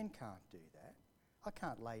 Man can't do that. I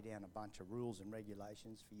can't lay down a bunch of rules and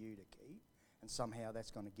regulations for you to keep, and somehow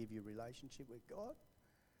that's going to give you a relationship with God.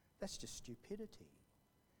 That's just stupidity.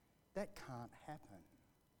 That can't happen,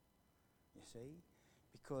 you see,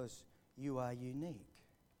 because you are unique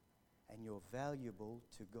and you're valuable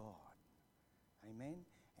to God. Amen?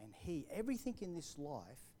 And everything in this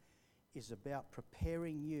life is about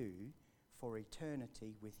preparing you for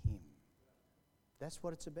eternity with him. That's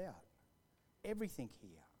what it's about. Everything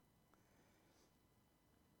here.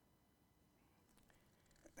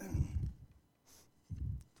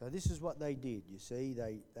 So this is what they did, you see.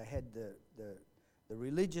 They had the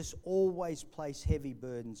religious always place heavy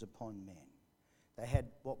burdens upon men. They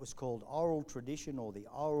had what was called oral tradition, or the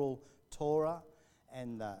oral Torah,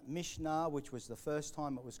 and the Mishnah, which was the first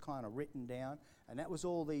time it was kind of written down, and that was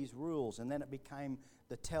all these rules. And then it became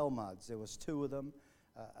the Talmuds. There was 2 of them,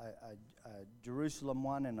 a Jerusalem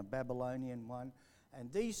one and a Babylonian one,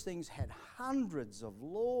 and these things had hundreds of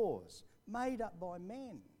laws made up by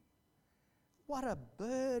men. What a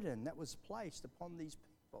burden that was placed upon these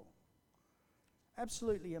people.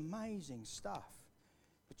 Absolutely amazing stuff.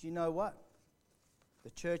 But you know what?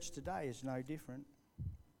 The church today is no different.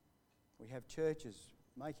 We have churches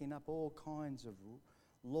making up all kinds of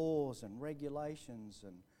laws and regulations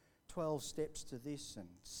and 12 steps to this and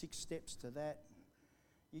 6 steps to that.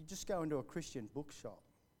 You just go into a Christian bookshop,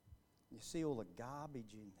 you see all the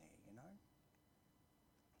garbage in there, you know.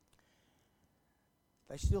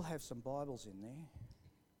 They still have some Bibles in there.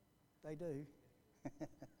 They do.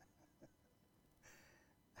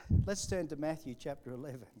 Let's turn to Matthew chapter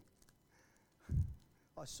 11.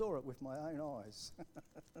 I saw it with my own eyes.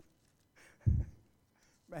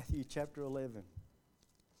 Matthew chapter 11.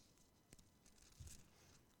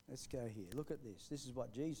 Let's go here. Look at this. This is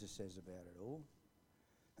what Jesus says about it all.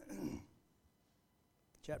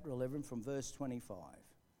 Chapter 11 from verse 25.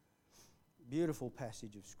 Beautiful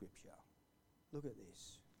passage of Scripture. Look at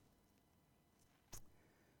this.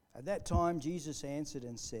 At that time Jesus answered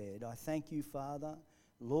and said, I thank you, Father,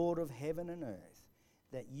 Lord of heaven and earth,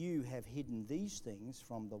 that you have hidden these things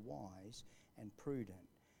from the wise and prudent,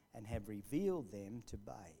 and have revealed them to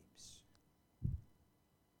babes.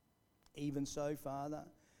 Even so, Father,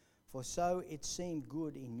 for so it seemed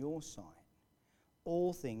good in your sight.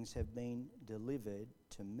 All things have been delivered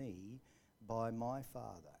to me by my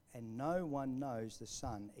Father, and no one knows the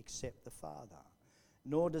Son except the Father,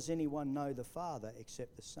 nor does anyone know the Father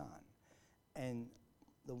except the Son, and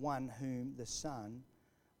the one whom the Son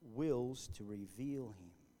wills to reveal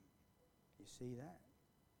him. You see that?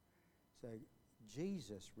 So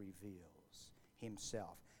Jesus reveals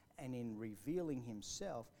himself, and in revealing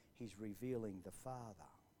himself, he's revealing the Father.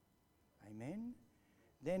 Amen?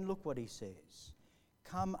 Then look what he says.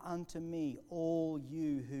 Come unto me, all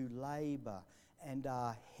you who labour and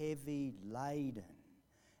are heavy laden,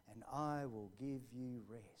 and I will give you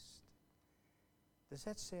rest. Does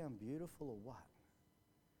that sound beautiful or what?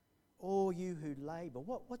 All you who labour.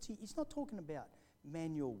 What's he? He's not talking about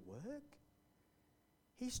manual work.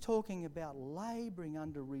 He's talking about labouring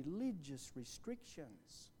under religious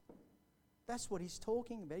restrictions. That's what he's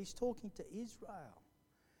talking about. He's talking to Israel.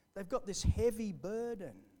 They've got this heavy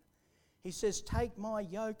burden. He says, take my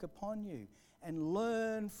yoke upon you and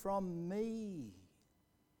learn from me.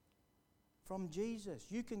 From Jesus.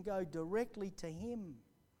 You can go directly to him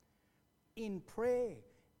in prayer,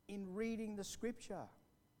 in reading the Scripture.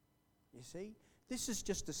 You see? This is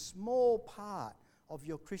just a small part of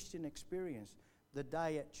your Christian experience. The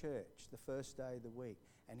day at church, the first day of the week,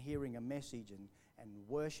 and hearing a message and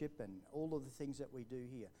worship and all of the things that we do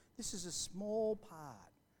here. This is a small part.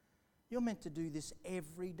 You're meant to do this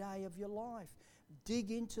every day of your life.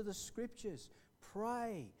 Dig into the Scriptures,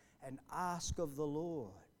 pray, and ask of the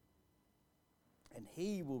Lord. And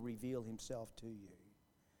he will reveal himself to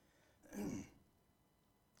you.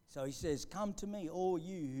 So he says, come to me, all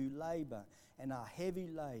you who labour and are heavy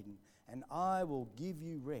laden, and I will give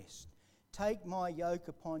you rest. Take my yoke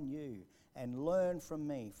upon you and learn from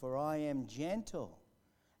me, for I am gentle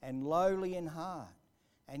and lowly in heart,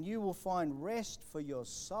 and you will find rest for your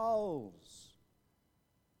souls.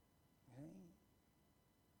 Okay?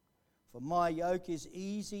 For my yoke is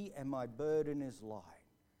easy and my burden is light.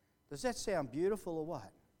 Does that sound beautiful or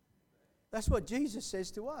what? That's what Jesus says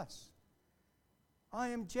to us. I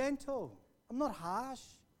am gentle. I'm not harsh.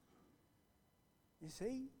 You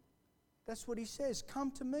see? That's what he says.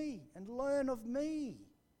 Come to me and learn of me.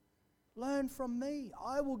 Learn from me.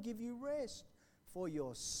 I will give you rest for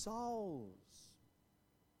your souls.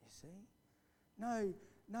 You see?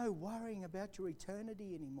 No worrying about your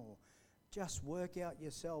eternity anymore. Just work out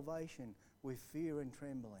your salvation with fear and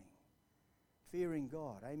trembling. Fearing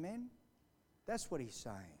God. Amen? That's what he's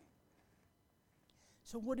saying.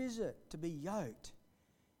 So what is it to be yoked?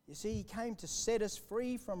 You see, he came to set us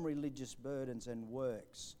free from religious burdens and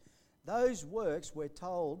works. Those works, we're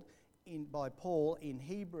told by Paul in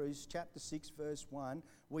Hebrews chapter 6 verse 1,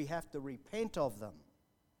 we have to repent of them.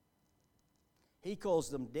 He calls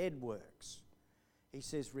them dead works. He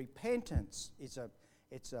says repentance is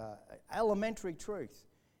it's a elementary truth,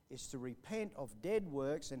 is to repent of dead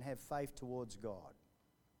works and have faith towards God.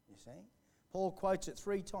 You see? Paul quotes it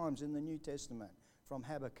 3 times in the New Testament from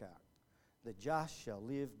Habakkuk. The just shall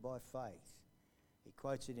live by faith. He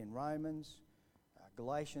quotes it in Romans,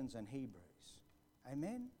 Galatians and Hebrews.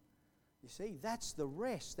 Amen? You see, that's the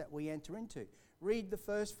rest that we enter into. Read the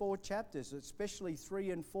first 4 chapters, especially 3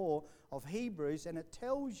 and 4 of Hebrews, and it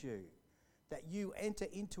tells you that you enter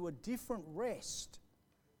into a different rest.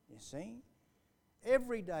 You see?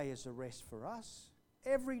 Every day is a rest for us.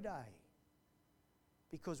 Every day.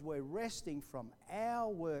 Because we're resting from our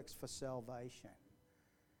works for salvation.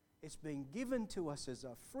 It's been given to us as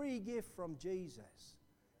a free gift from Jesus.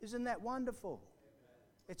 Isn't that wonderful?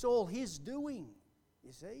 It's all his doing,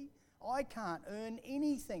 you see. I can't earn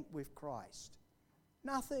anything with Christ.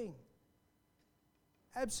 Nothing.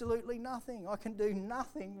 Absolutely nothing. I can do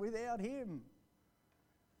nothing without him.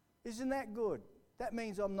 Isn't that good? That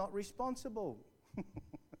means I'm not responsible.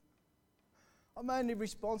 I'm only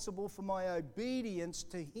responsible for my obedience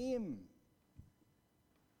to him.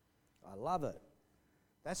 I love it.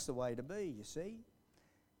 That's the way to be, you see.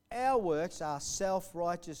 Our works are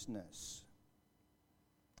self-righteousness.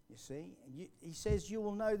 You see, he says you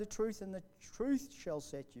will know the truth and the truth shall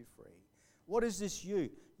set you free. What is this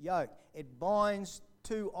yoke? It binds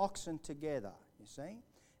two oxen together, you see.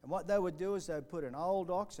 And what they would do is they would put an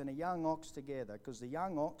old ox and a young ox together, because the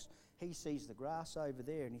young ox, he sees the grass over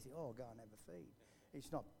there and he thinks, oh, go and have a feed.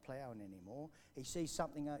 He's not ploughing anymore. He sees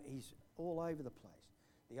something, he's all over the place.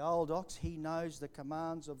 The old ox, he knows the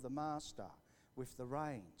commands of the master with the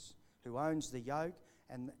reins, who owns the yoke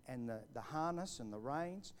and the harness and the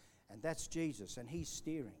reins, and that's Jesus, and he's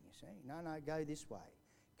steering, you see. No, go this way.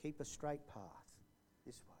 Keep a straight path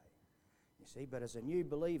this way, you see. But as a new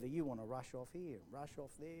believer, you want to rush off here and rush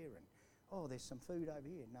off there, and, oh, there's some food over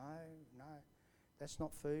here. No, that's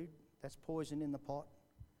not food. That's poison in the pot.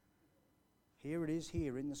 Here it is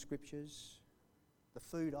here in the Scriptures. The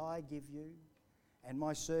food I give you and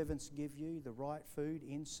my servants give you, the right food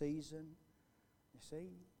in season.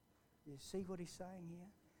 You see what he's saying here?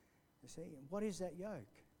 You see, what is that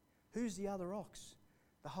yoke? Who's the other ox?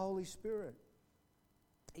 The Holy Spirit.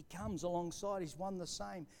 He comes alongside. He's one the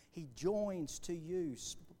same. He joins to you,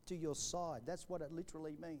 to your side. That's what it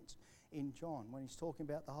literally means in John when he's talking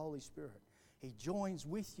about the Holy Spirit. He joins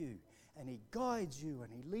with you and he guides you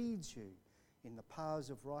and he leads you in the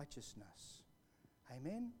paths of righteousness.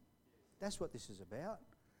 Amen? That's what this is about.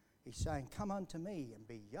 He's saying, come unto me and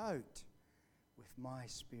be yoked with my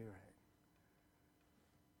Spirit,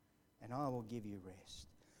 and I will give you rest.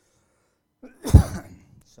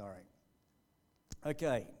 Sorry.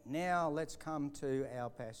 Okay, now let's come to our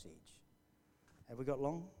passage. Have we got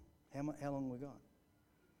long? How long have we got?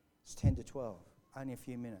 It's 10 to 12. Only a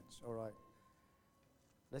few minutes. All right.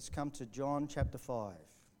 Let's come to John chapter 5.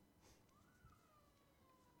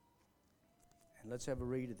 And let's have a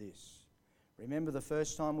read of this. Remember, the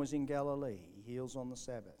first time was in Galilee. He heals on the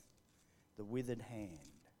Sabbath. The withered hand.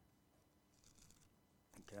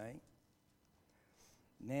 Okay.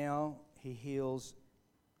 Now he heals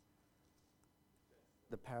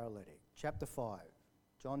the paralytic. Chapter 5.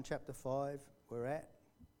 John chapter 5, we're at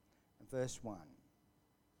verse 1.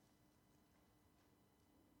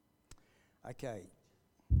 Okay.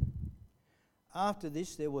 After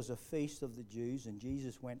this, there was a feast of the Jews, and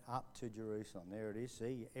Jesus went up to Jerusalem. There it is.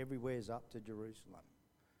 See, everywhere's up to Jerusalem.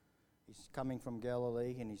 He's coming from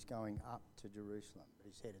Galilee and he's going up to Jerusalem, but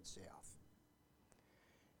he's headed south.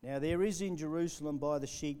 Now there is in Jerusalem by the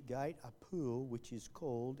sheep gate a pool which is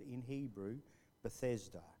called in Hebrew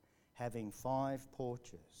Bethesda, having 5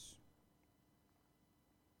 porches.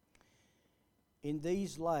 In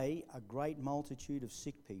these lay a great multitude of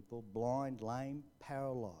sick people, blind, lame,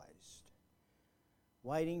 paralysed,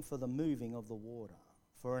 waiting for the moving of the water.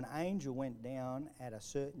 For an angel went down at a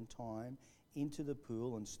certain time into the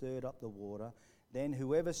pool and stirred up the water. Then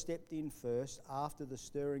whoever stepped in first after the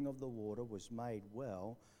stirring of the water was made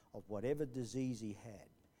well of whatever disease he had.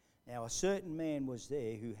 Now a certain man was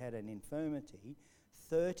there who had an infirmity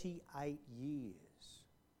 38 years.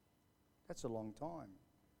 That's a long time.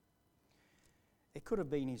 It could have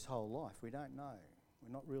been his whole life. We don't know.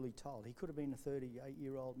 We're not really told. He could have been a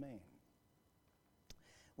 38-year-old man.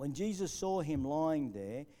 When Jesus saw him lying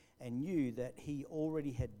there and knew that he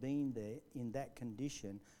already had been there in that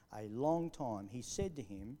condition a long time, he said to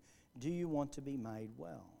him, "Do you want to be made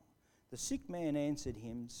well?" The sick man answered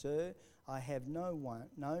him, "Sir, I have no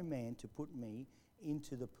man to put me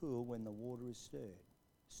into the pool when the water is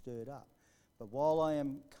stirred up. But while I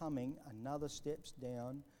am coming, another steps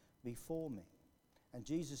down before me." And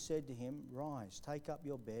Jesus said to him, "Rise, take up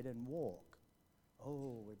your bed and walk."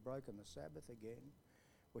 Oh, we've broken the Sabbath again.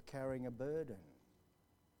 We're carrying a burden,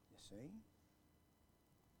 you see.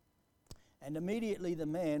 And immediately the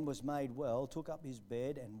man was made well, took up his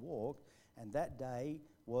bed and walked, and that day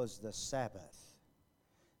was the Sabbath.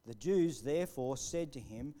 The Jews therefore said to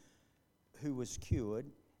him who was cured,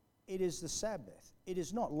 "It is the Sabbath. It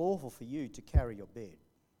is not lawful for you to carry your bed."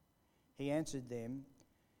 He answered them,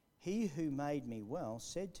 "He who made me well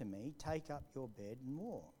said to me, 'Take up your bed and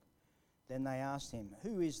walk.'" Then they asked him,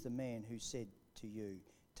 "Who is the man who said to you,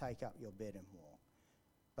 'Take up your bed and walk'?"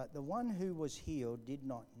 But the one who was healed did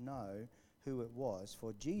not know who it was,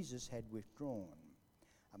 for Jesus had withdrawn,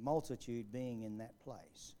 a multitude being in that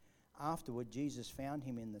place. Afterward, Jesus found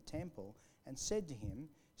him in the temple and said to him,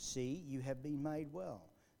 "See, you have been made well.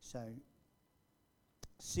 So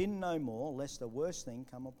sin no more, lest a worse thing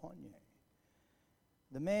come upon you."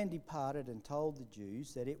 The man departed and told the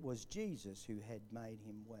Jews that it was Jesus who had made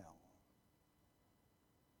him well.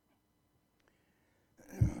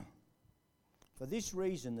 For this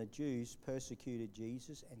reason the Jews persecuted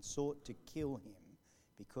Jesus and sought to kill him,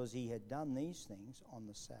 because he had done these things on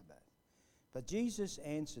the Sabbath. But Jesus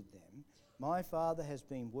answered them, My Father has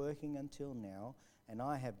been working until now, and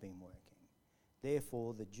I have been working.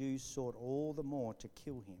 Therefore the Jews sought all the more to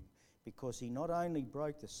kill him, because he not only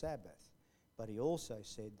broke the Sabbath, but he also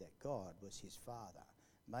said that God was his Father,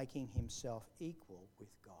 making himself equal with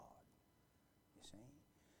God. You see?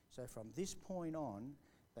 So from this point on,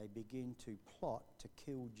 they begin to plot to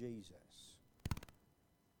kill Jesus.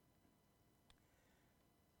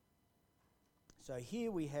 So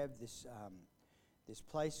here we have this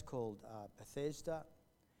place called Bethesda.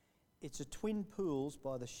 It's a twin pools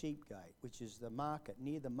by the sheep gate, which is the market,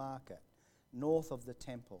 near the market, north of the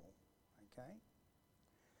temple.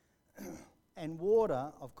 Okay? And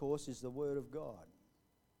water, of course, is the word of God.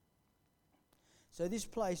 So this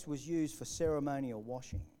place was used for ceremonial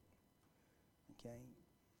washing. Okay?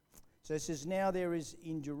 So it says, Now there is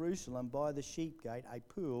in Jerusalem by the sheep gate a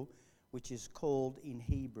pool which is called in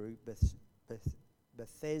Hebrew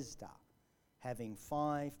Bethesda, having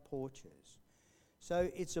 5 porches. So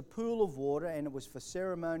it's a pool of water, and it was for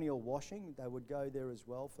ceremonial washing. They would go there as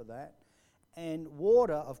well for that. And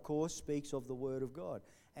water, of course, speaks of the Word of God.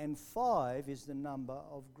 And 5 is the number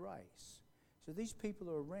of grace. So these people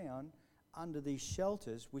are around under these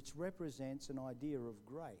shelters, which represents an idea of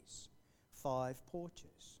grace. 5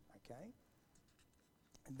 porches, okay?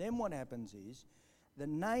 And then what happens is, the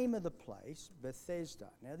name of the place, Bethesda.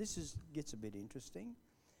 Now this gets a bit interesting,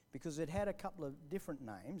 because it had a couple of different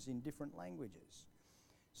names in different languages.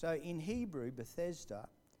 So in Hebrew, Bethesda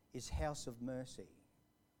is house of mercy.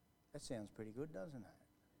 That sounds pretty good, doesn't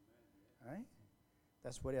it? Right?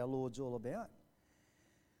 That's what our Lord's all about.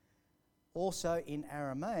 Also in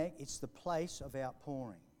Aramaic, it's the place of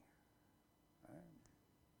outpouring. Right?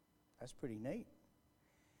 That's pretty neat.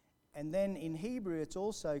 And then in Hebrew, it's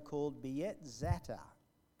also called Beit Zata.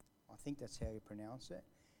 I think that's how you pronounce it,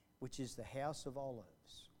 which is the house of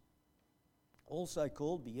olives. Also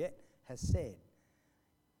called Beit Hesed,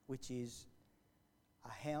 which is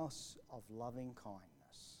a house of loving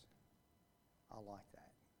kindness. I like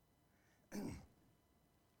that.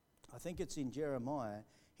 I think it's in Jeremiah,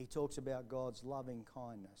 he talks about God's loving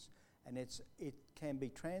kindness, and it can be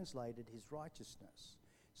translated his righteousness.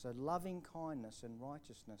 So loving kindness and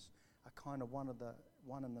righteousness are kind of one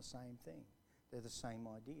and the same thing. They're the same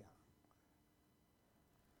idea.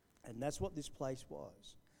 And that's what this place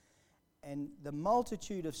was. And the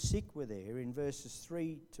multitude of sick were there in verses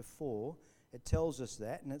 3 to 4. It tells us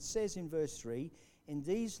that. And it says in verse 3, In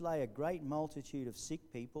these lay a great multitude of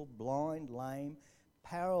sick people, blind, lame,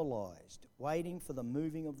 paralysed, waiting for the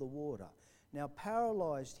moving of the water. Now,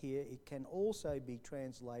 paralysed here, it can also be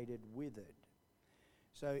translated withered.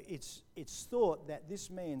 So it's thought that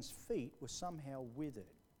this man's feet were somehow withered.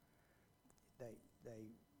 They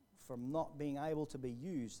from not being able to be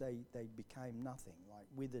used, they became nothing, like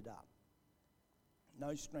withered up.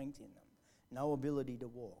 No strength in them, no ability to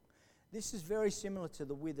walk. This is very similar to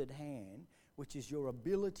the withered hand, which is your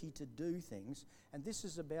ability to do things, and this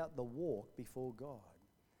is about the walk before God.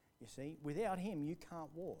 You see, without him, you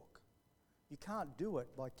can't walk. You can't do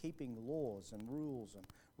it by keeping laws and rules and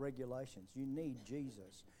regulations. You need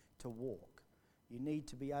Jesus to walk. You need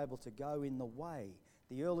to be able to go in the way.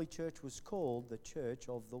 The early church was called the Church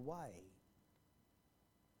of the Way.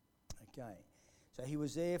 Okay, so he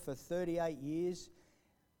was there for 38 years.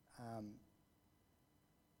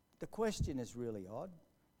 The question is really odd.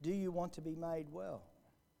 Do you want to be made well?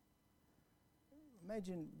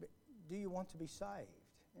 Imagine, do you want to be saved?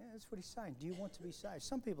 Yeah, that's what he's saying. Do you want to be saved?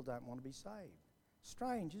 Some people don't want to be saved.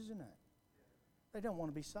 Strange, isn't it? They don't want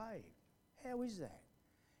to be saved. How is that?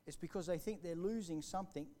 It's because they think they're losing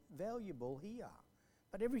something valuable here.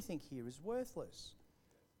 But everything here is worthless.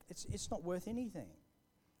 It's not worth anything.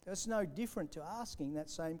 It's no different to asking that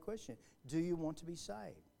same question. Do you want to be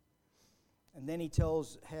saved? And then he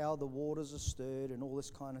tells how the waters are stirred and all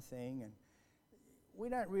this kind of thing. And we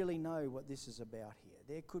don't really know what this is about here.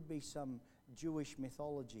 There could be some Jewish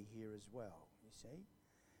mythology here as well, you see.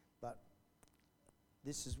 But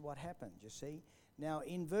this is what happened, you see. Now,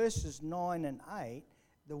 in verses 9 and 8,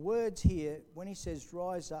 the words here, when he says,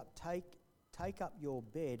 rise up, take up your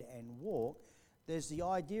bed and walk, there's the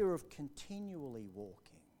idea of continually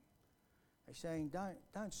walking. He's saying,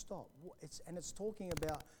 don't stop. It's talking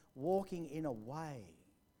about walking in a way,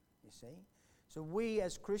 you see. So we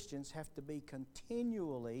as Christians have to be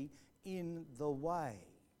continually in the way,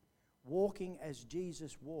 walking as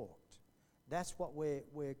Jesus walked. That's what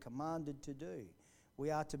we're commanded to do. We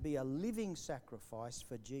are to be a living sacrifice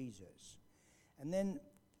for Jesus. And then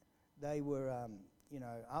they were,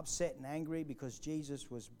 upset and angry because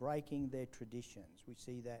Jesus was breaking their traditions. We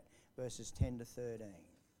see that verses 10 to 13.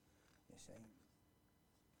 You see.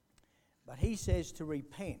 But he says to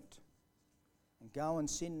repent and go and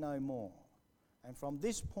sin no more. And from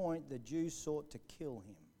this point, the Jews sought to kill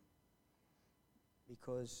him.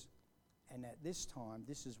 And at this time,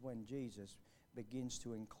 this is when Jesus begins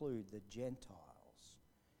to include the Gentiles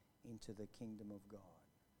into the kingdom of God.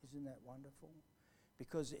 Isn't that wonderful?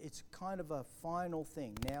 Because it's kind of a final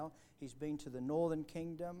thing. Now, he's been to the northern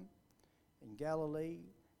kingdom in Galilee.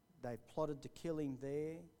 They've plotted to kill him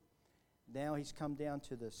there. Now he's come down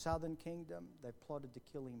to the southern kingdom. They've plotted to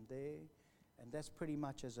kill him there. And that's pretty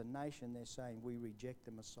much as a nation they're saying, we reject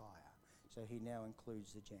the Messiah. So he now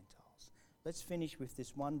includes the Gentiles. Let's finish with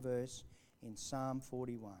this one verse in Psalm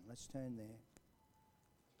 41. Let's turn there.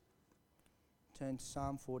 Turn to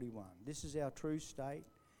Psalm 41. This is our true state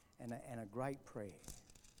and a great prayer.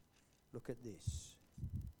 Look at this.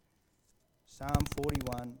 Psalm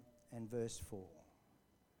 41 and verse 4.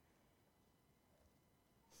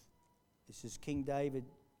 This is King David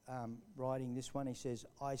writing this one. He says,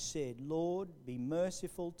 I said, Lord, be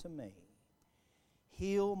merciful to me.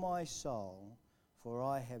 Heal my soul, for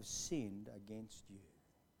I have sinned against you.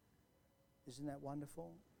 Isn't that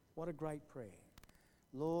wonderful? What a great prayer.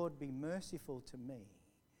 Lord, be merciful to me.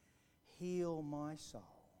 Heal my soul,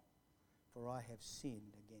 for I have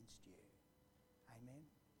sinned against you. Amen.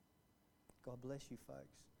 God bless you,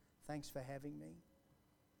 folks. Thanks for having me.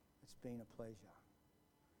 It's been a pleasure.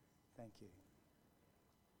 Thank you.